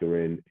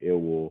compactor in, it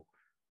will,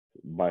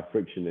 by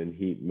friction and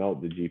heat,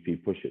 melt the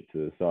GP, push it to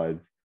the sides,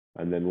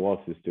 and then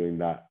whilst it's doing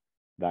that,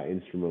 that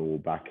instrument will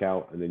back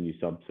out, and then you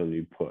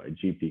subsequently put a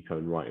GP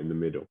cone right in the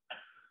middle.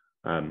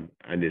 And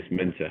it's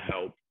meant to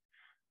help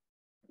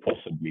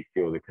possibly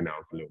feel the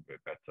canals a little bit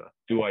better.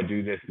 Do I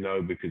do this?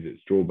 No, because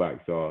its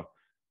drawbacks are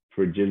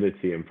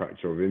fragility and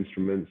fracture of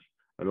instruments.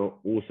 And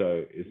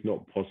also, it's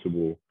not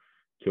possible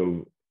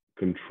to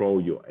control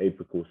your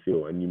apical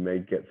seal, and you may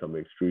get some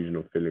extrusion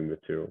of filling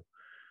material.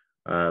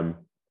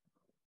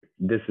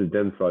 This is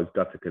densized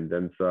gutter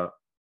condenser.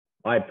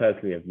 I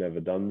personally have never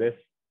done this,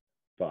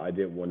 but I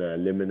didn't want to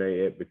eliminate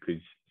it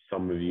because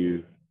some of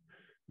you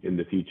in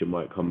the future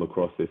might come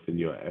across this in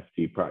your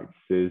FD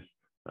practices,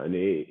 and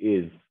it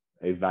is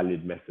a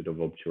valid method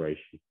of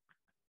obturation.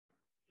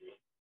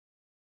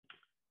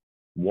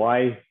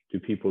 Why do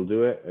people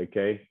do it?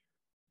 Okay,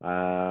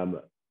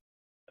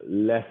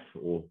 less,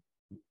 or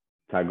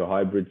Tagger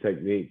hybrid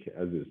technique,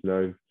 as it's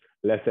known,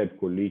 less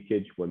apical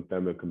leakage when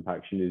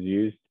thermocompaction is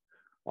used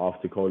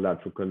after cold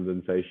lateral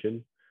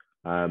condensation,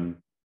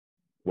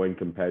 when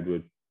compared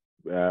with,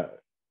 less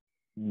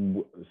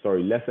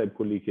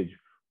apical leakage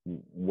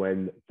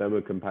when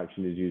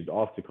thermocompaction is used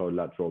after cold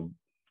lateral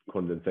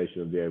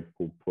condensation of the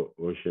apical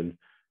portion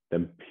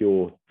than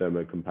pure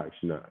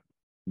thermocompaction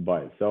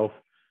by itself.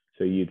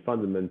 So you'd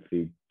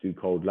fundamentally do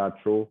cold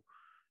lateral.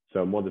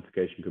 So a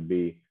modification could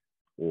be,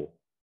 or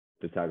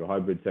the Tagger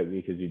hybrid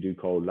technique is you do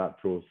cold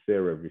lateral,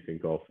 sear everything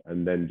off,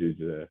 and then do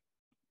the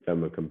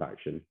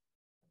thermocompaction.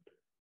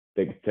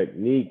 The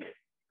technique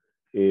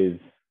is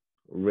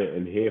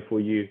written here for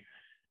you,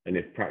 and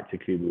if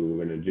practically we were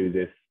going to do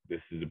this,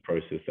 this is a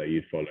process that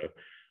you'd follow.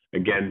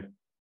 Again,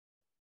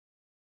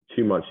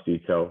 too much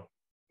detail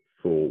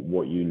for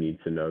what you need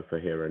to know for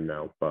here and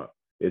now, but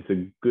it's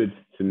a good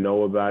to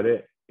know about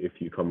it if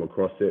you come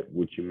across it,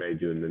 which you may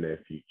do in the near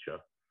future.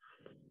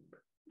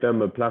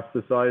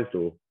 Thermoplasticized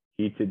or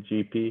heated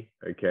GP,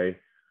 okay,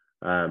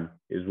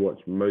 is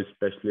what most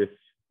specialists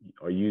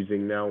are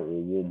using now,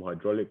 or warm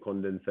hydraulic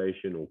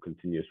condensation or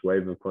continuous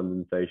wave of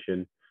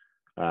condensation.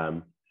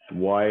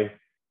 Why?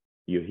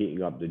 You're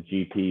heating up the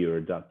GP, you're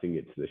adapting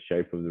it to the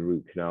shape of the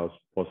root canals,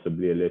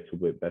 possibly a little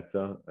bit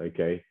better,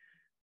 okay?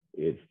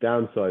 Its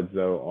downsides,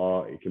 though,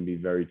 are it can be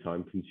very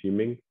time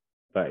consuming,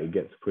 but it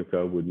gets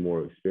quicker with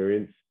more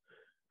experience.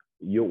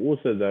 You're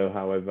also, though,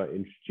 however,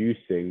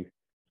 introducing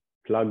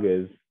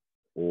pluggers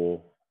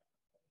or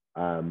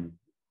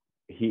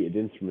heated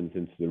instruments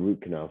into the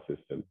root canal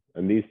system.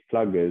 And these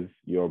pluggers,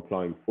 you're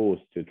applying force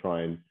to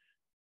try and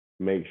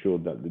make sure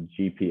that the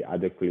GP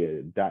adequately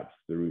adapts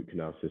to the root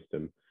canal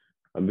system.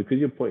 And because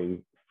you're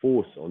putting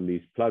force on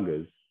these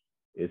pluggers,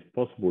 it's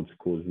possible to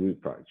cause root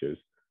fractures.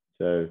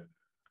 So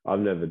I've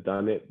never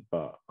done it,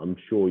 but I'm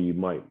sure you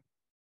might,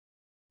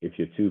 if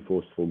you're too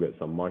forceful, get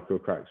some micro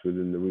cracks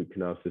within the root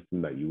canal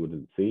system that you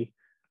wouldn't see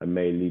and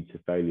may lead to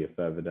failure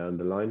further down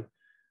the line.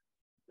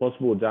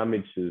 Possible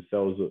damage to the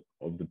cells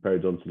of the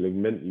periodontal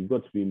ligament. You've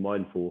got to be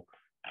mindful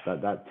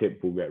that that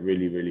tip will get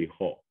really, really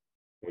hot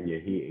when you're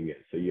heating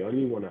it. So you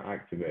only want to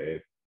activate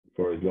it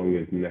for as long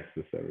as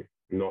necessary,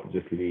 not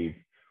just leave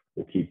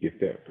or keep your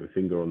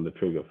finger on the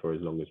trigger for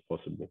as long as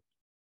possible.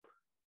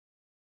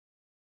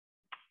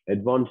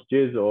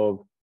 Advantages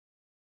of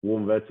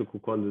warm vertical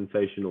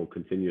condensation or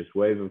continuous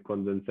wave of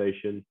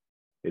condensation.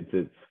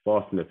 It's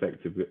fast and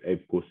effective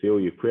apical seal.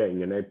 You're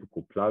creating an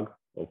apical plug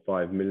of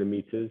 5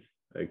 millimeters,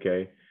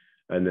 okay?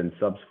 And then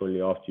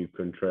subsequently, after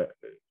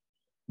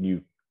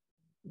you've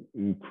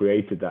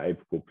created that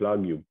apical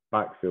plug, you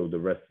backfill the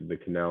rest of the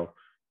canal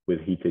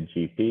with heated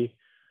GP.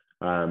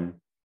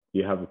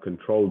 You have a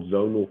controlled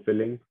zonal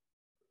filling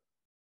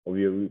of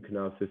your root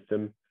canal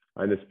system,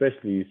 and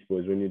especially useful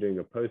is when you're doing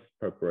a post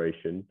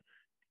preparation.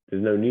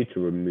 There's no need to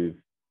remove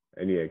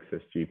any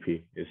excess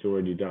GP. It's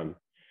already done.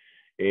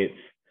 It's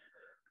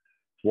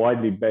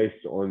widely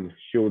based on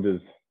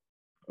Schilder's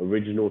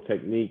original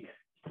technique.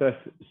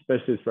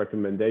 Specialist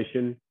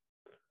recommendation.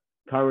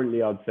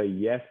 Currently, I'd say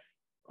yes.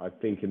 I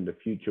think in the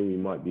future we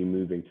might be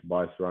moving to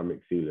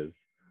bioceramic sealers.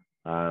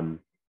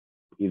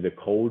 Either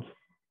cold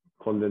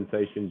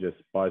condensation, just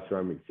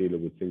bioceramic sealer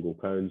with single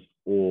cones,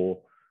 or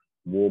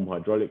warm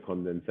hydraulic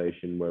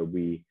condensation where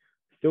we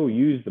still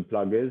use the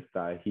pluggers that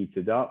are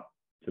heated up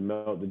to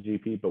melt the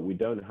GP, but we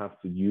don't have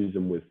to use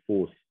them with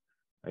force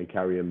and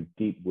carry them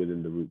deep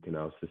within the root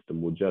canal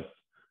system. We'll just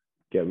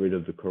get rid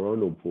of the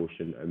coronal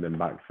portion and then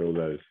backfill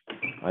those.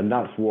 And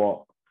that's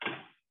what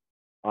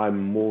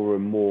I'm more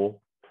and more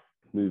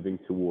moving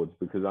towards,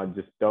 because I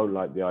just don't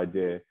like the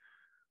idea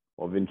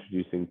of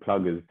introducing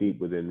pluggers deep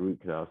within root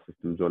canal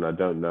systems when I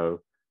don't know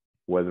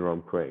whether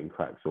I'm creating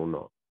cracks or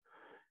not.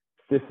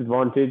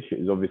 Disadvantage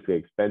is obviously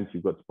expense.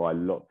 You've got to buy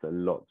lots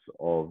and lots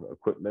of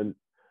equipment.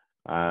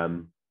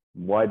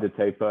 Wider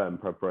taper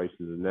and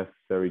preparations are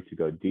necessary to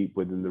go deep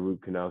within the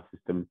root canal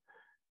system.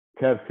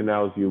 Curved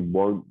canals, you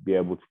won't be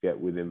able to get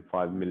within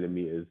 5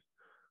 millimeters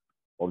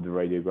of the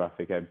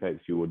radiographic apex.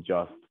 You will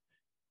just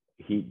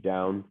heat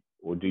down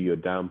or do your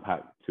down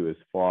pack to as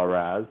far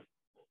as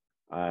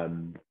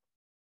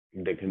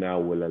the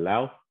canal will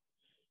allow.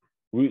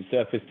 Root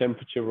surface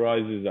temperature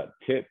rises at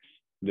tips.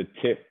 The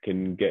tip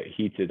can get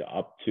heated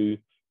up to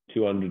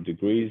 200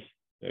 degrees,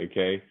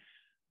 okay?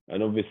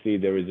 And obviously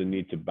there is a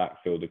need to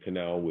backfill the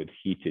canal with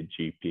heated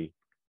GP.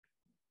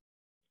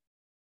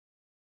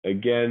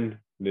 Again,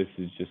 This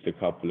is just a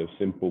couple of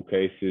simple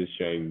cases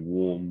showing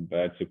warm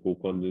vertical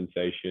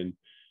condensation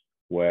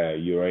where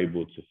you're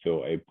able to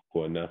fill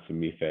apical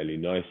anatomy fairly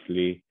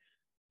nicely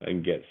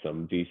and get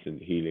some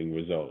decent healing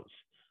results.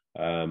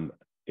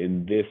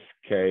 In this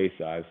case,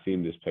 I've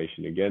seen this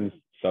patient again.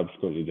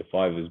 Subsequently, the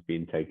 5 has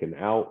been taken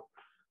out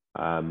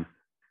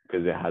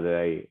because it had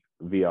a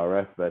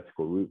VRF,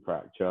 vertical root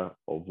fracture,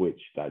 of which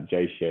that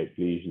J-shaped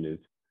lesion is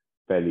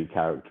fairly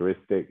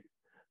characteristic.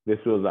 This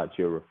was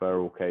actually a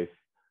referral case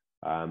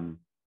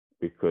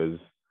because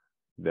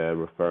the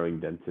referring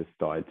dentist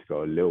started to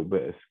go a little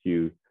bit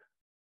askew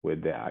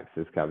with their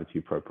access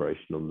cavity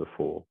preparation on the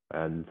 4,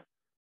 and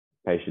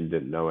patient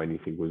didn't know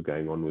anything was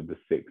going on with the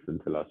 6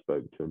 until I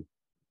spoke to him.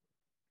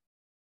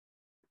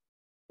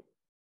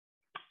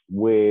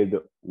 With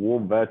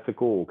warm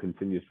vertical or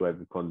continuous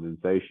wave of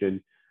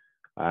condensation,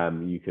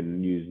 you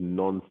can use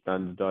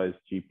non-standardized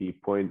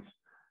GP points.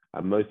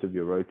 Most of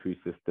your rotary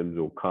systems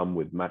will come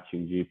with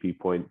matching GP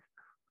points.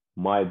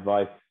 My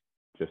advice,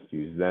 just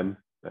use them,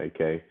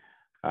 okay?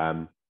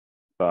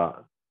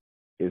 But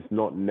it's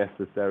not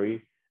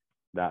necessary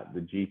that the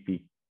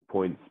GP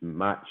points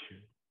match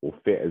or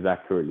fit as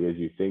accurately as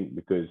you think,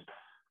 because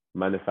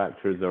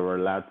manufacturers are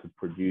allowed to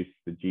produce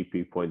the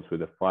GP points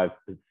with a 5%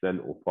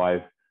 or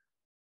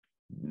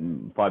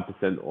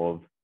 5%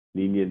 of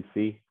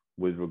leniency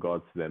with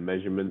regards to their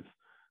measurements.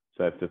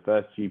 So if the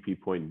first GP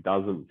point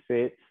doesn't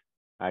fit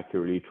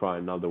accurately, try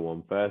another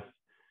one first.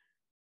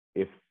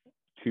 If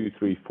 2,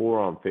 3, 4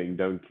 aren't fitting,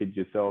 don't kid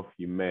yourself.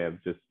 You may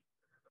have just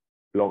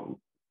blocked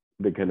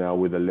the canal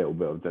with a little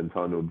bit of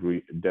dentinal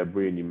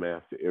debris and you may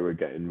have to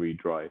irrigate and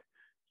re-dry.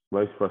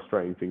 Most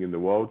frustrating thing in the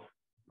world,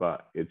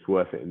 but it's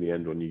worth it in the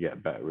end when you get a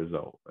better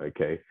result,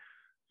 okay?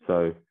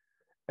 So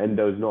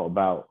endo is not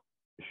about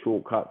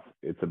shortcuts,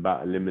 it's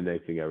about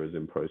eliminating errors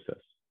in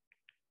process.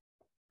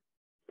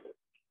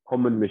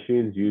 Common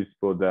machines used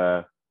for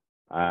the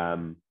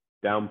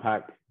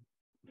downpack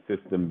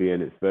system B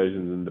and its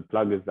versions, and the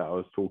pluggers that I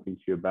was talking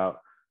to you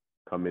about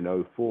come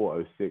in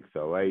 04, 06,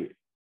 08,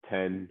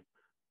 10,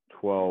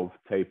 12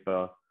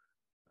 taper,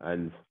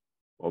 and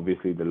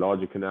obviously the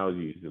larger canals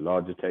you use the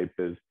larger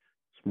tapers,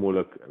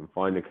 smaller and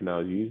finer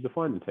canals you use the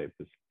finer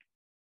tapers.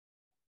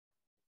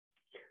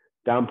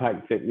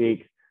 Downpack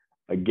technique,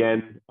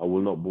 again, I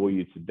will not bore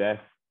you to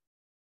death.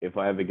 If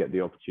I ever get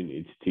the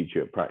opportunity to teach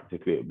you it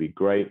practically, it would be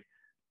great.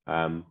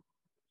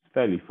 It's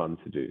fairly fun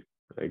to do,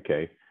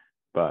 okay?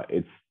 But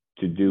it's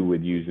to do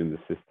with using the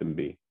system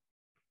B.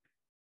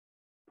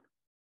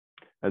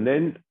 And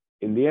then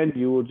in the end,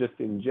 you will just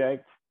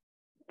inject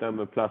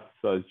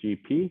thermoplasticized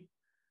GP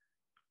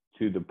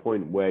to the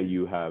point where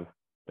you have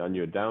done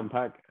your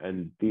downpack.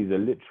 And these are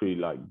literally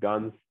like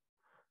guns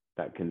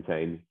that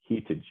contain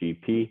heated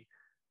GP,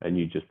 and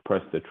you just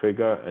press the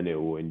trigger and it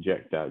will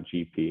inject out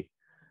GP.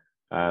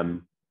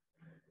 And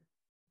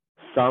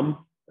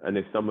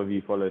if some of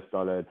you follow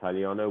Stile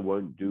Italiano,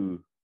 won't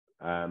do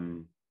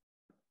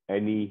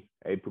any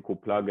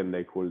apical plug, and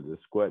they call it the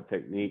squirt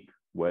technique,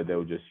 where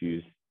they'll just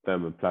use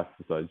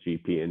thermoplasticized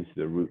GP into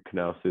the root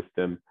canal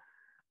system,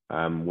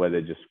 where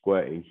they're just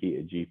squirting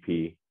heated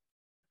GP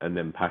and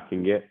then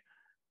packing it.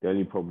 The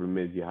only problem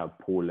is you have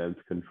poor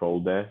length control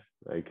there,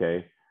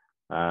 okay?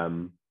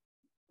 And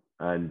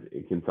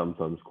it can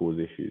sometimes cause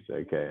issues,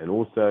 okay? And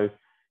also,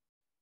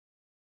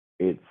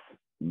 its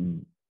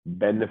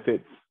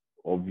benefits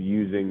of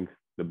using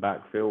the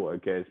backfill,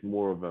 okay? It's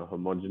more of a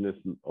homogeneous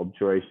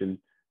obturation,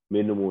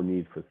 minimal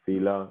need for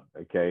sealer,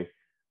 okay?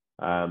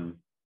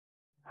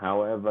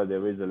 However,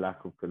 there is a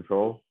lack of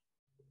control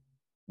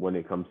when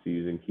it comes to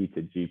using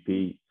heated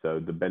GP, so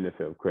the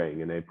benefit of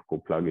creating an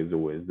apical plug is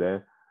always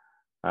there.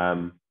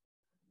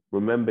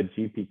 Remember,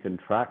 GP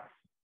contracts,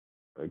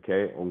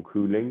 okay, on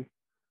cooling,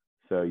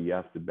 so you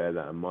have to bear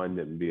that in mind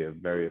and be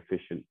very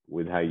efficient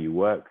with how you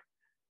work.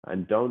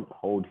 And don't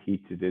hold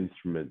heated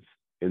instruments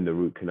in the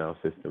root canal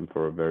system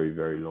for a very,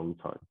 very long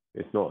time.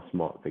 It's not a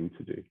smart thing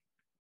to do.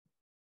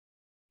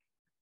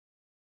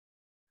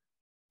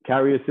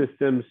 Carrier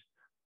systems,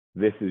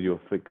 this is your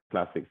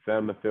classic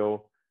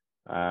thermofill.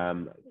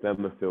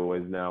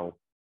 Thermofill is now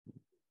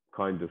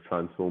kind of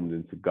transformed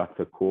into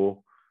gutter core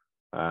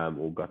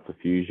or gutter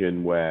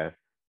fusion, where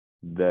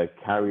the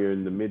carrier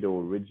in the middle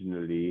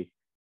originally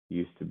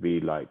used to be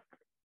like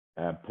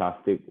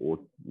plastic or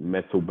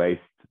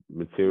metal-based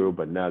material,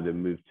 but now they've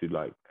moved to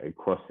like a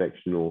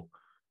cross-sectional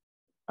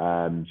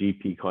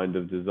GP kind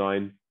of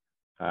design.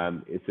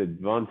 Its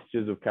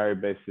advantages of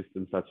carrier-based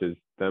systems such as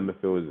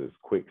thermofill is its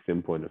quick,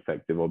 simple, and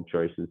effective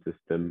obturation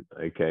system,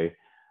 okay?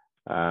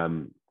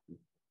 And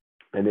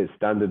it's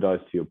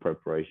standardized to your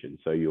preparation.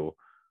 So your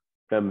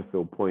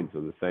thermofill points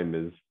are the same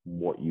as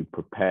what you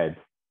prepared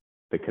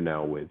the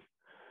canal with.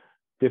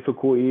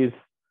 Difficulties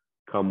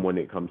come when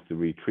it comes to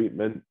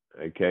retreatment,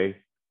 okay?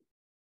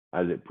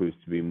 As it proves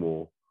to be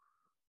more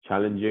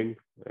challenging,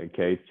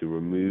 okay, to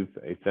remove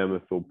a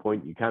thermofill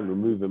point. You can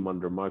remove them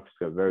under a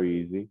microscope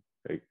very easy,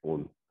 or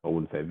I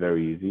wouldn't say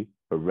very easy,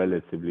 but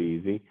relatively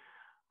easy.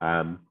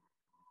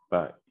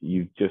 But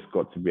you've just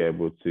got to be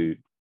able to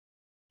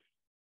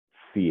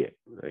see it,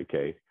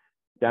 okay?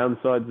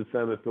 Downsides of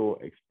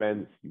ThermaFill: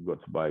 expense. You've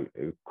got to buy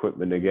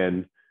equipment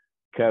again.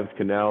 Curved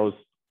canals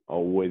are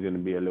always going to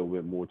be a little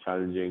bit more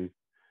challenging.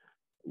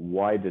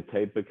 Wider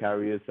taper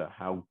carriers. So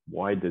how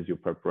wide does your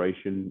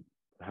preparation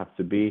have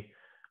to be?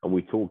 And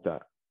we talked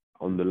that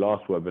on the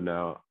last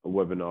webinar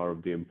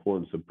of the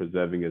importance of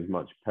preserving as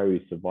much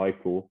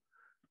peri-cervical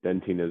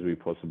dentin as we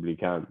possibly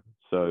can.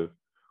 So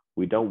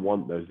we don't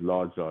want those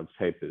large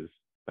tapers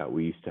that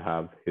we used to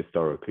have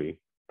historically.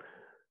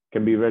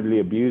 Can be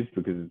readily abused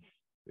because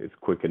it's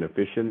quick and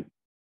efficient.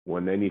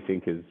 When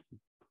anything is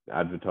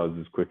advertised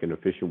as quick and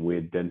efficient,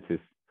 we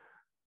dentists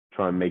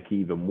try and make it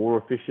even more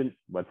efficient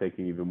by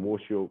taking even more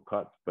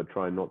shortcuts, but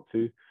try not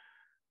to.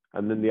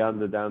 And then the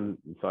other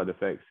downside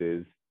effects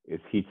is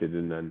it's heated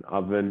in an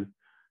oven,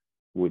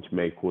 which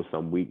may cause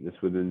some weakness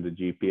within the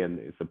GP, and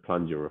it's a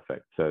plunger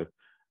effect. So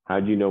how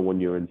do you know when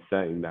you're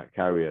inserting that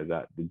carrier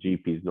that the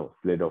GP is not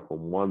slid off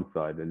on one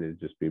side and is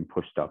just being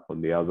pushed up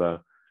on the other?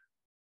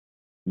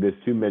 There's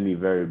too many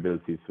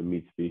variabilities for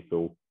me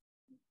to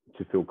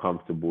feel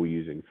comfortable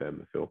using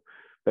ThermaFill.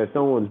 But if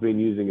someone's been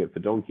using it for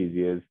donkey's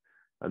years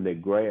and they're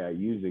great at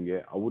using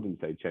it, I wouldn't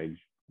say change.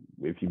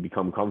 If you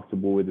become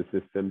comfortable with the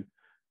system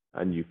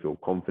and you feel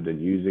confident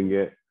using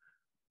it,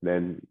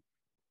 then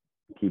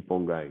keep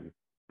on going.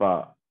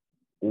 But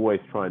always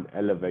try and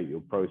elevate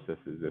your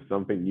processes. If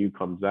something new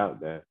comes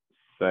out there,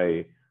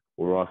 say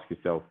or ask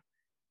yourself,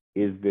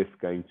 is this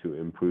going to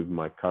improve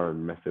my current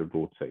method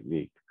or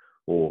technique?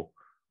 Or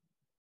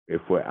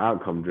if we're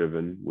outcome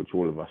driven, which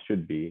all of us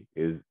should be,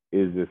 is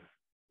this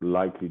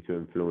likely to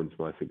influence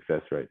my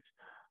success rates?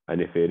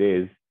 And if it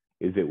is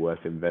it worth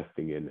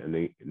investing in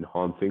and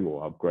enhancing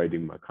or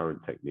upgrading my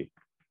current technique?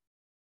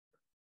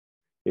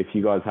 If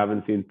you guys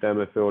haven't seen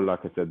ThermaFill,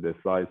 like I said, there's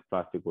sliced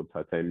plastic or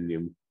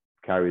titanium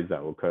carriers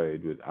that were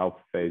coated with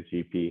alpha phase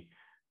GP.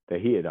 They're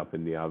heated up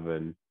in the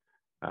oven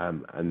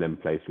and then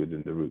placed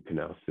within the root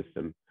canal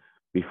system.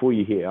 Before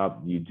you heat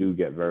up, you do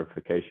get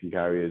verification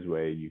carriers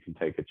where you can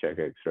take a check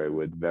x-ray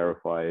with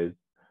verifiers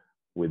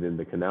within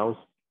the canals.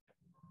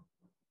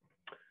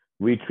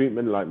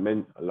 Retreatment,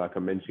 like I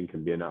mentioned,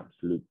 can be an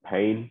absolute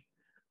pain.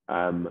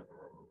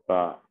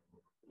 But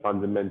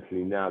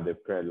fundamentally now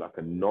they've created like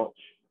a notch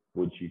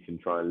which you can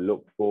try and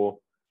look for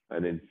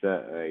and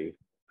insert a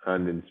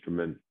hand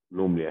instrument,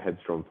 normally a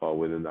headstrong file,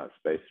 within that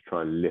space to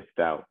try and lift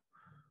out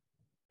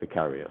the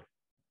carrier.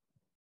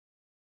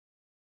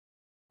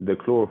 The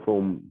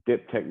chloroform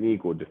dip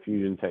technique or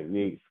diffusion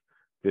techniques,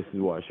 this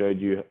is what I showed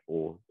you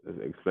or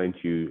explained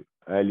to you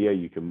earlier.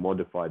 You can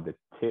modify the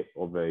tip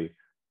of a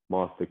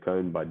master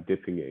cone by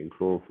dipping it in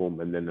chloroform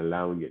and then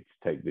allowing it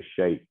to take the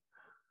shape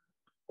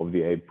of the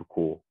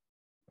apical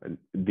and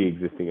the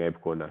existing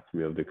apical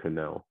anatomy of the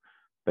canal.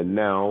 But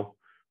now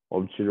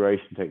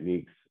obturation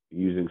techniques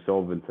using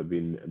solvents have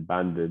been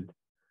abandoned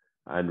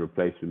and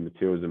replaced with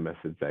materials and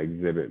methods that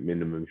exhibit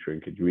minimum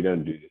shrinkage. We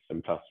don't do this,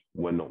 and plus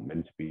we're not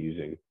meant to be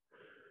using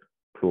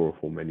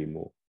chloroform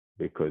anymore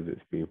because it's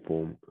been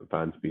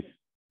found to be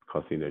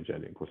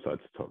carcinogenic or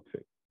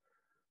cytotoxic.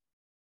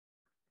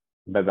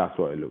 But that's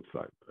what it looks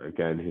like.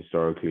 Again,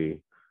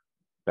 historically,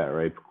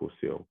 better apical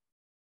seal.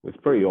 It's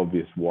pretty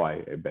obvious why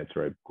a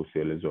better apical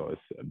seal is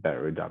a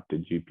better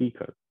adapted GP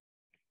cone.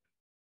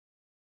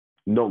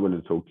 Not going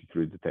to talk you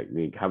through the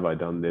technique. Have I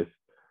done this?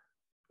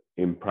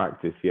 In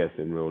practice, yes.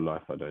 In real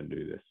life, I don't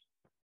do this.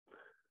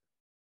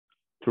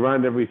 To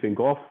round everything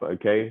off,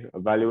 okay,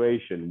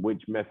 evaluation.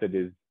 Which method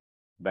is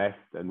best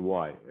and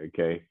why,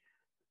 okay?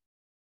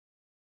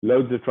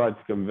 Loads have tried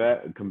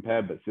to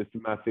compare, but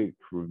systematic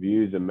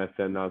reviews and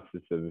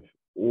meta-analysis have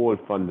all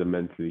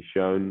fundamentally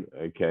shown,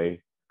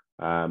 okay,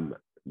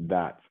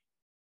 that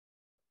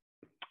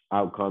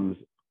outcomes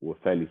were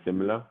fairly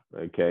similar,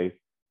 okay?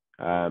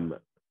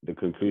 The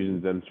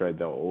conclusions demonstrate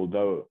that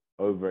although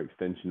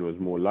overextension was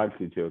more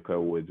likely to occur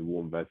with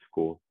warm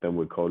vertical than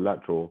with cold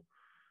lateral,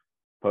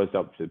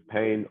 post-operative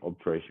pain,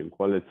 obturation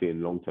quality,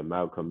 and long-term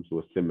outcomes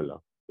were similar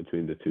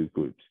between the two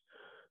groups.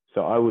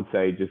 So I would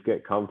say just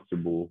get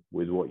comfortable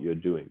with what you're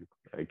doing,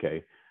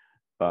 okay?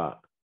 But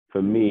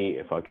for me,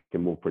 if I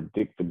can more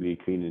predictably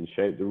clean and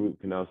shape the root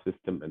canal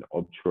system and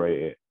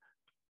obturate it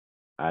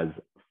as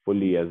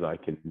fully as I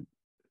can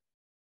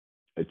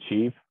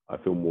achieve, I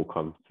feel more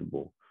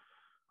comfortable.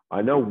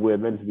 I know we're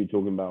meant to be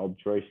talking about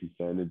obturation,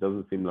 so, and it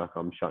doesn't seem like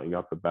I'm shutting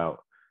up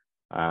about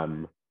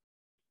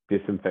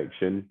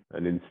disinfection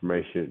and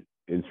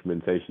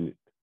instrumentation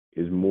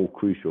is more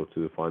crucial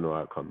to the final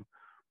outcome.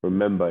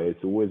 Remember,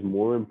 it's always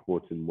more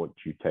important what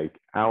you take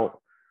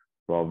out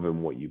rather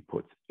than what you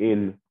put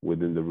in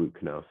within the root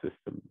canal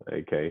system,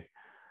 okay?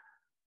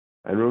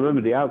 And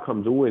remember, the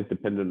outcome's always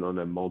dependent on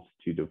a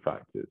multitude of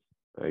factors,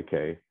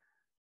 okay?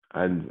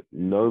 And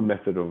no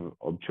method of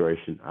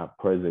obturation at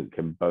present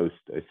can boast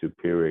a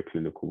superior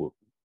clinical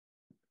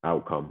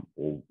outcome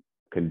or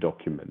can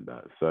document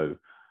that. So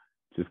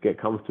just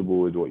get comfortable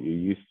with what you're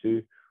used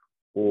to,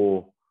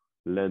 or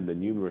learn the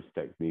numerous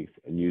techniques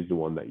and use the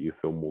one that you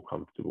feel more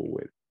comfortable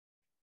with.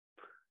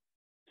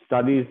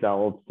 Studies that are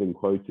often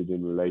quoted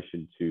in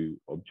relation to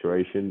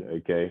obturation,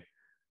 okay?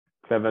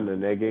 Clevant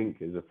and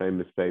Eggink is a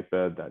famous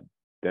paper that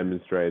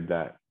demonstrated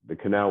that the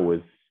canal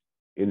was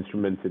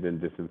instrumented and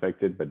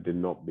disinfected, but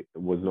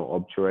was not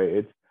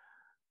obturated.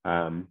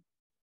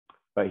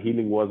 But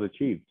healing was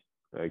achieved.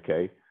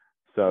 Okay,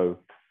 so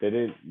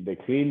they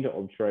cleaned,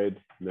 obturated,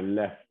 and then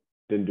left.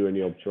 Didn't do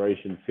any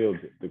obturation, sealed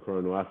the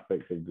coronal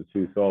aspects of the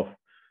tooth off,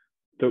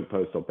 took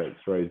post-op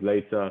X-rays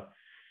later,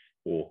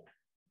 or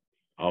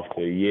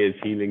after a year's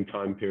healing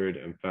time period,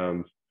 and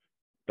found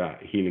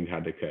that healing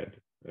had occurred.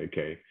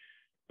 Okay,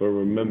 but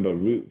remember,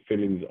 root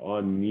fillings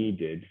are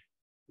needed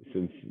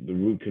since the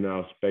root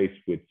canal space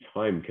with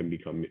time can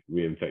become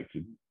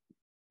reinfected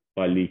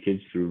by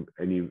leakage through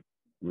any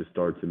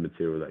restorative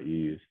material that you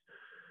use.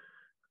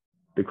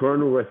 The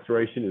coronal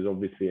restoration is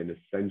obviously an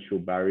essential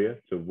barrier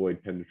to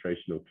avoid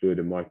penetration of fluid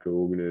and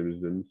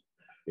microorganisms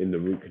in the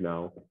root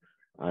canal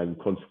and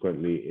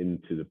consequently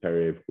into the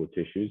periapical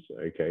tissues.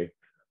 Okay.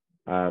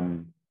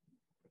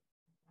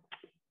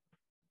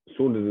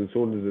 Saunders and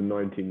Saunders in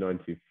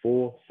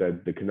 1994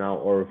 said the canal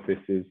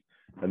orifices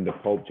and the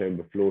pulp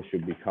chamber floor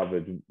should be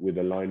covered with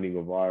a lining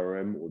of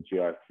IRM or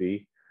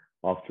GIC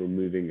after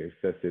removing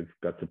excessive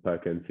gutta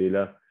perca and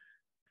sealer.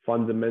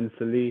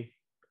 Fundamentally,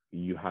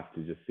 you have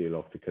to just seal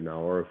off the canal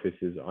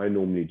orifices. I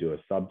normally do a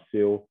sub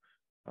seal,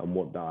 and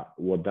what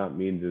that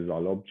means is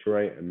I'll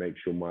obturate and make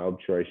sure my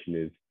obturation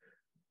is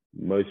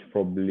most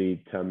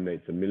probably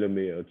terminates a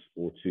millimeter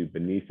or two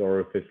beneath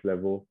orifice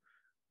level.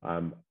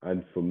 And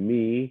for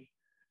me,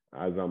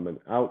 as I'm an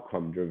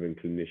outcome-driven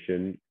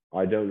clinician,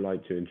 I don't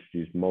like to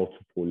introduce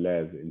multiple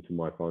layers into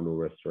my final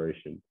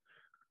restoration.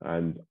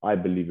 And I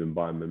believe in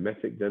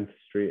biomimetic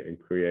dentistry and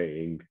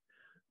creating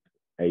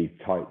a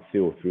tight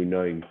seal through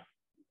knowing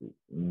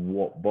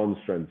what bond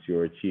strengths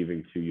you're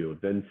achieving to your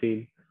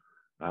dentine.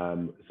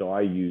 So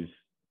I use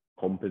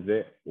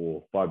composite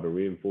or fiber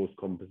reinforced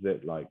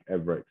composite like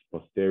Everex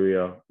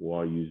posterior,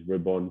 or I use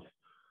ribbons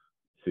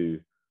to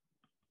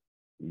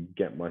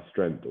get my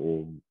strength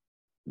or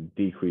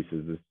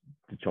decreases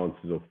the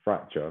chances of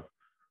fracture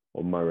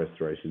on my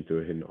restoration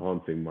to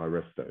enhancing my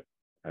resto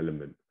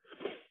element.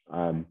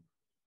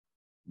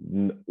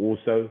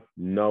 Also,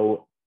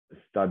 no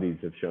studies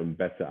have shown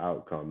better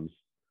outcomes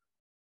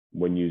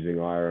when using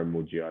IRM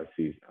or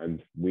GICs.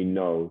 And we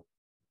know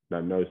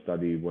that no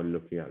study, when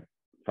looking at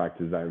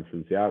factors that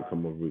influence the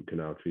outcome of root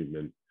canal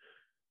treatment,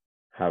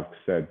 have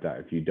said that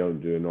if you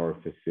don't do an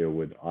orifice seal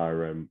with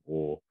IRM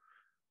or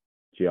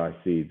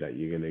GIC, that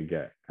you're going to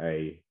get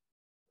a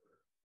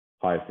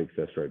higher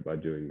success rate by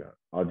doing that.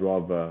 I'd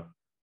rather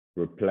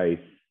replace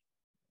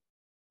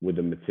with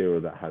a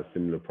material that has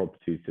similar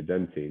properties to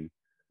dentine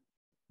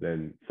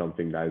than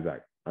something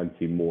that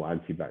is more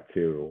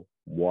antibacterial.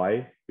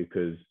 Why?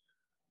 Because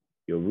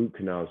your root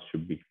canals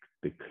should be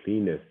the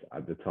cleanest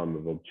at the time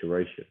of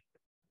obturation.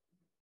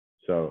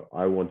 So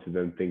I want to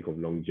then think of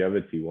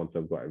longevity once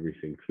I've got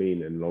everything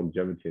clean, and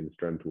longevity and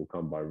strength will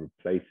come by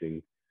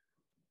replacing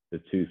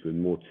the tooth with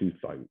more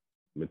tooth-like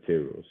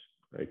materials.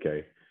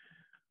 Okay.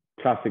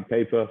 Classic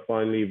paper,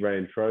 finally, Ray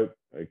and Trope.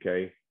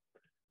 Okay.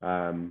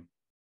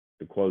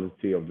 The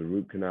quality of the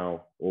root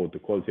canal or the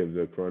quality of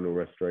the coronal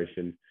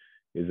restoration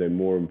is a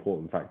more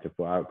important factor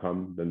for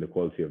outcome than the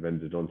quality of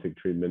endodontic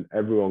treatment.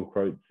 Everyone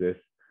quotes this,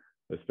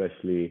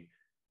 especially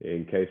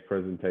in case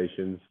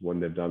presentations when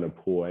they've done a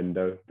poor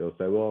endo. They'll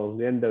say, well,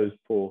 the endo is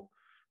poor.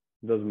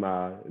 It doesn't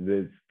matter.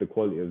 It's the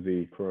quality of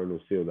the coronal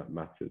seal that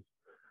matters.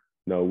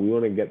 No, we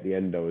want to get the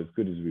endo as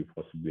good as we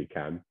possibly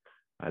can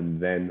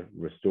and then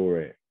restore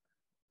it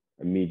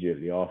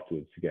immediately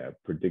afterwards to get a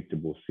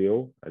predictable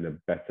seal and a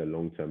better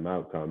long-term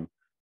outcome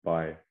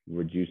by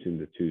reducing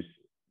the tooth's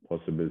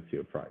possibility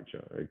of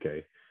fracture.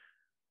 Okay.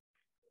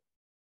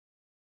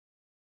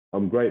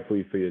 I'm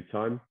grateful for your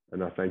time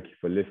and I thank you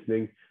for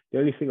listening. The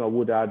only thing I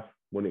would add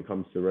when it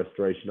comes to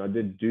restoration, I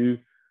did do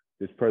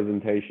this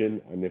presentation,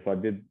 and if I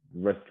did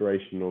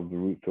restoration of the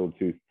root filled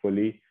tooth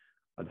fully,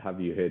 I'd have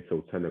you here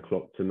till 10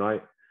 o'clock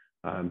tonight.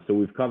 So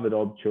we've covered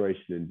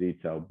obturation in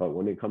detail, but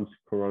when it comes to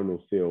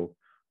coronal seal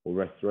or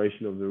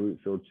restoration of the root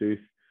filled tooth,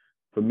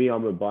 for me,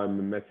 I'm a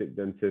biomimetic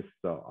dentist,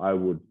 so I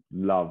would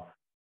love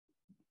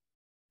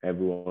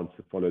everyone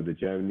to follow the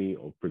journey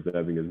of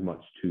preserving as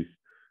much tooth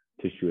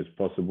tissue as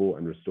possible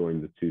and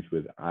restoring the tooth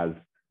with as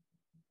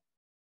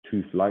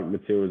tooth-like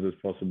materials as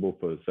possible.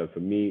 So for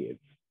me, it's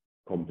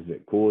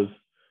composite cores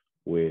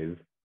with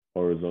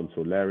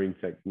horizontal layering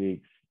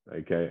techniques,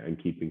 okay,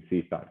 and keeping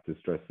C-factor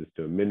stresses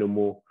to a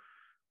minimal.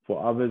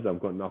 For others,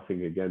 I've got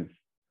nothing against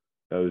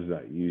those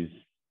that use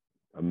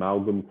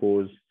amalgam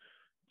cores.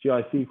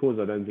 GIC cores,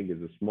 I don't think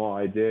is a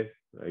smart idea,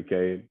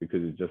 okay,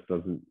 because it just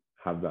doesn't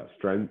have that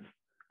strength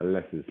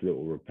unless it's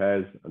little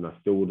repairs, and I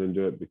still wouldn't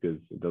do it because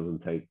it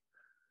doesn't take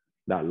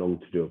that long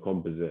to do a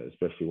composite,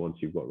 especially once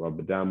you've got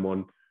rubber dam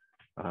on,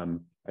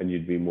 and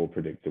you'd be more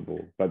predictable.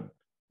 But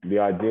the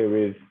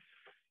idea is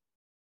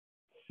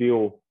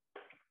seal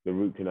the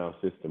root canal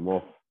system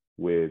off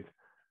with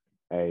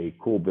a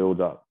core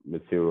build-up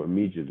material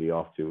immediately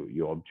after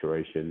your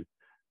obturation,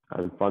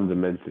 and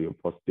fundamentally your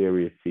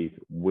posterior teeth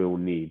will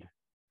need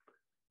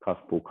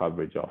cuspal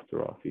coverage after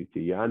RCT.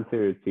 Your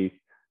anterior teeth,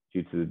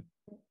 due to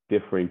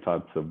differing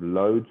types of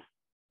loads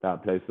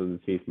that placed on the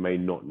teeth may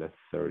not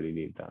necessarily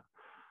need that.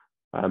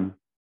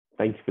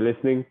 Thank you for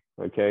listening.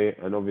 Okay,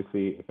 and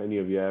obviously, if any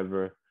of you are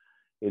ever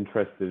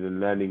interested in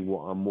learning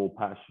what I'm more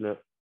passionate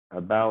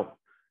about,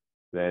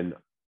 then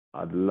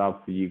I'd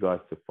love for you guys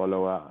to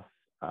follow us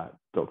at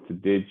Dr.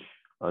 Dij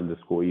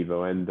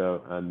 _Evo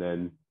Endo, and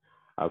then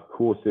our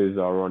courses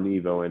are on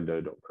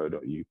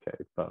evoendo.co.uk.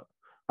 But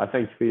I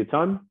thank you for your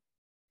time,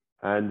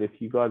 and if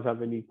you guys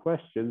have any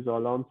questions,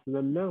 I'll answer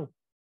them now.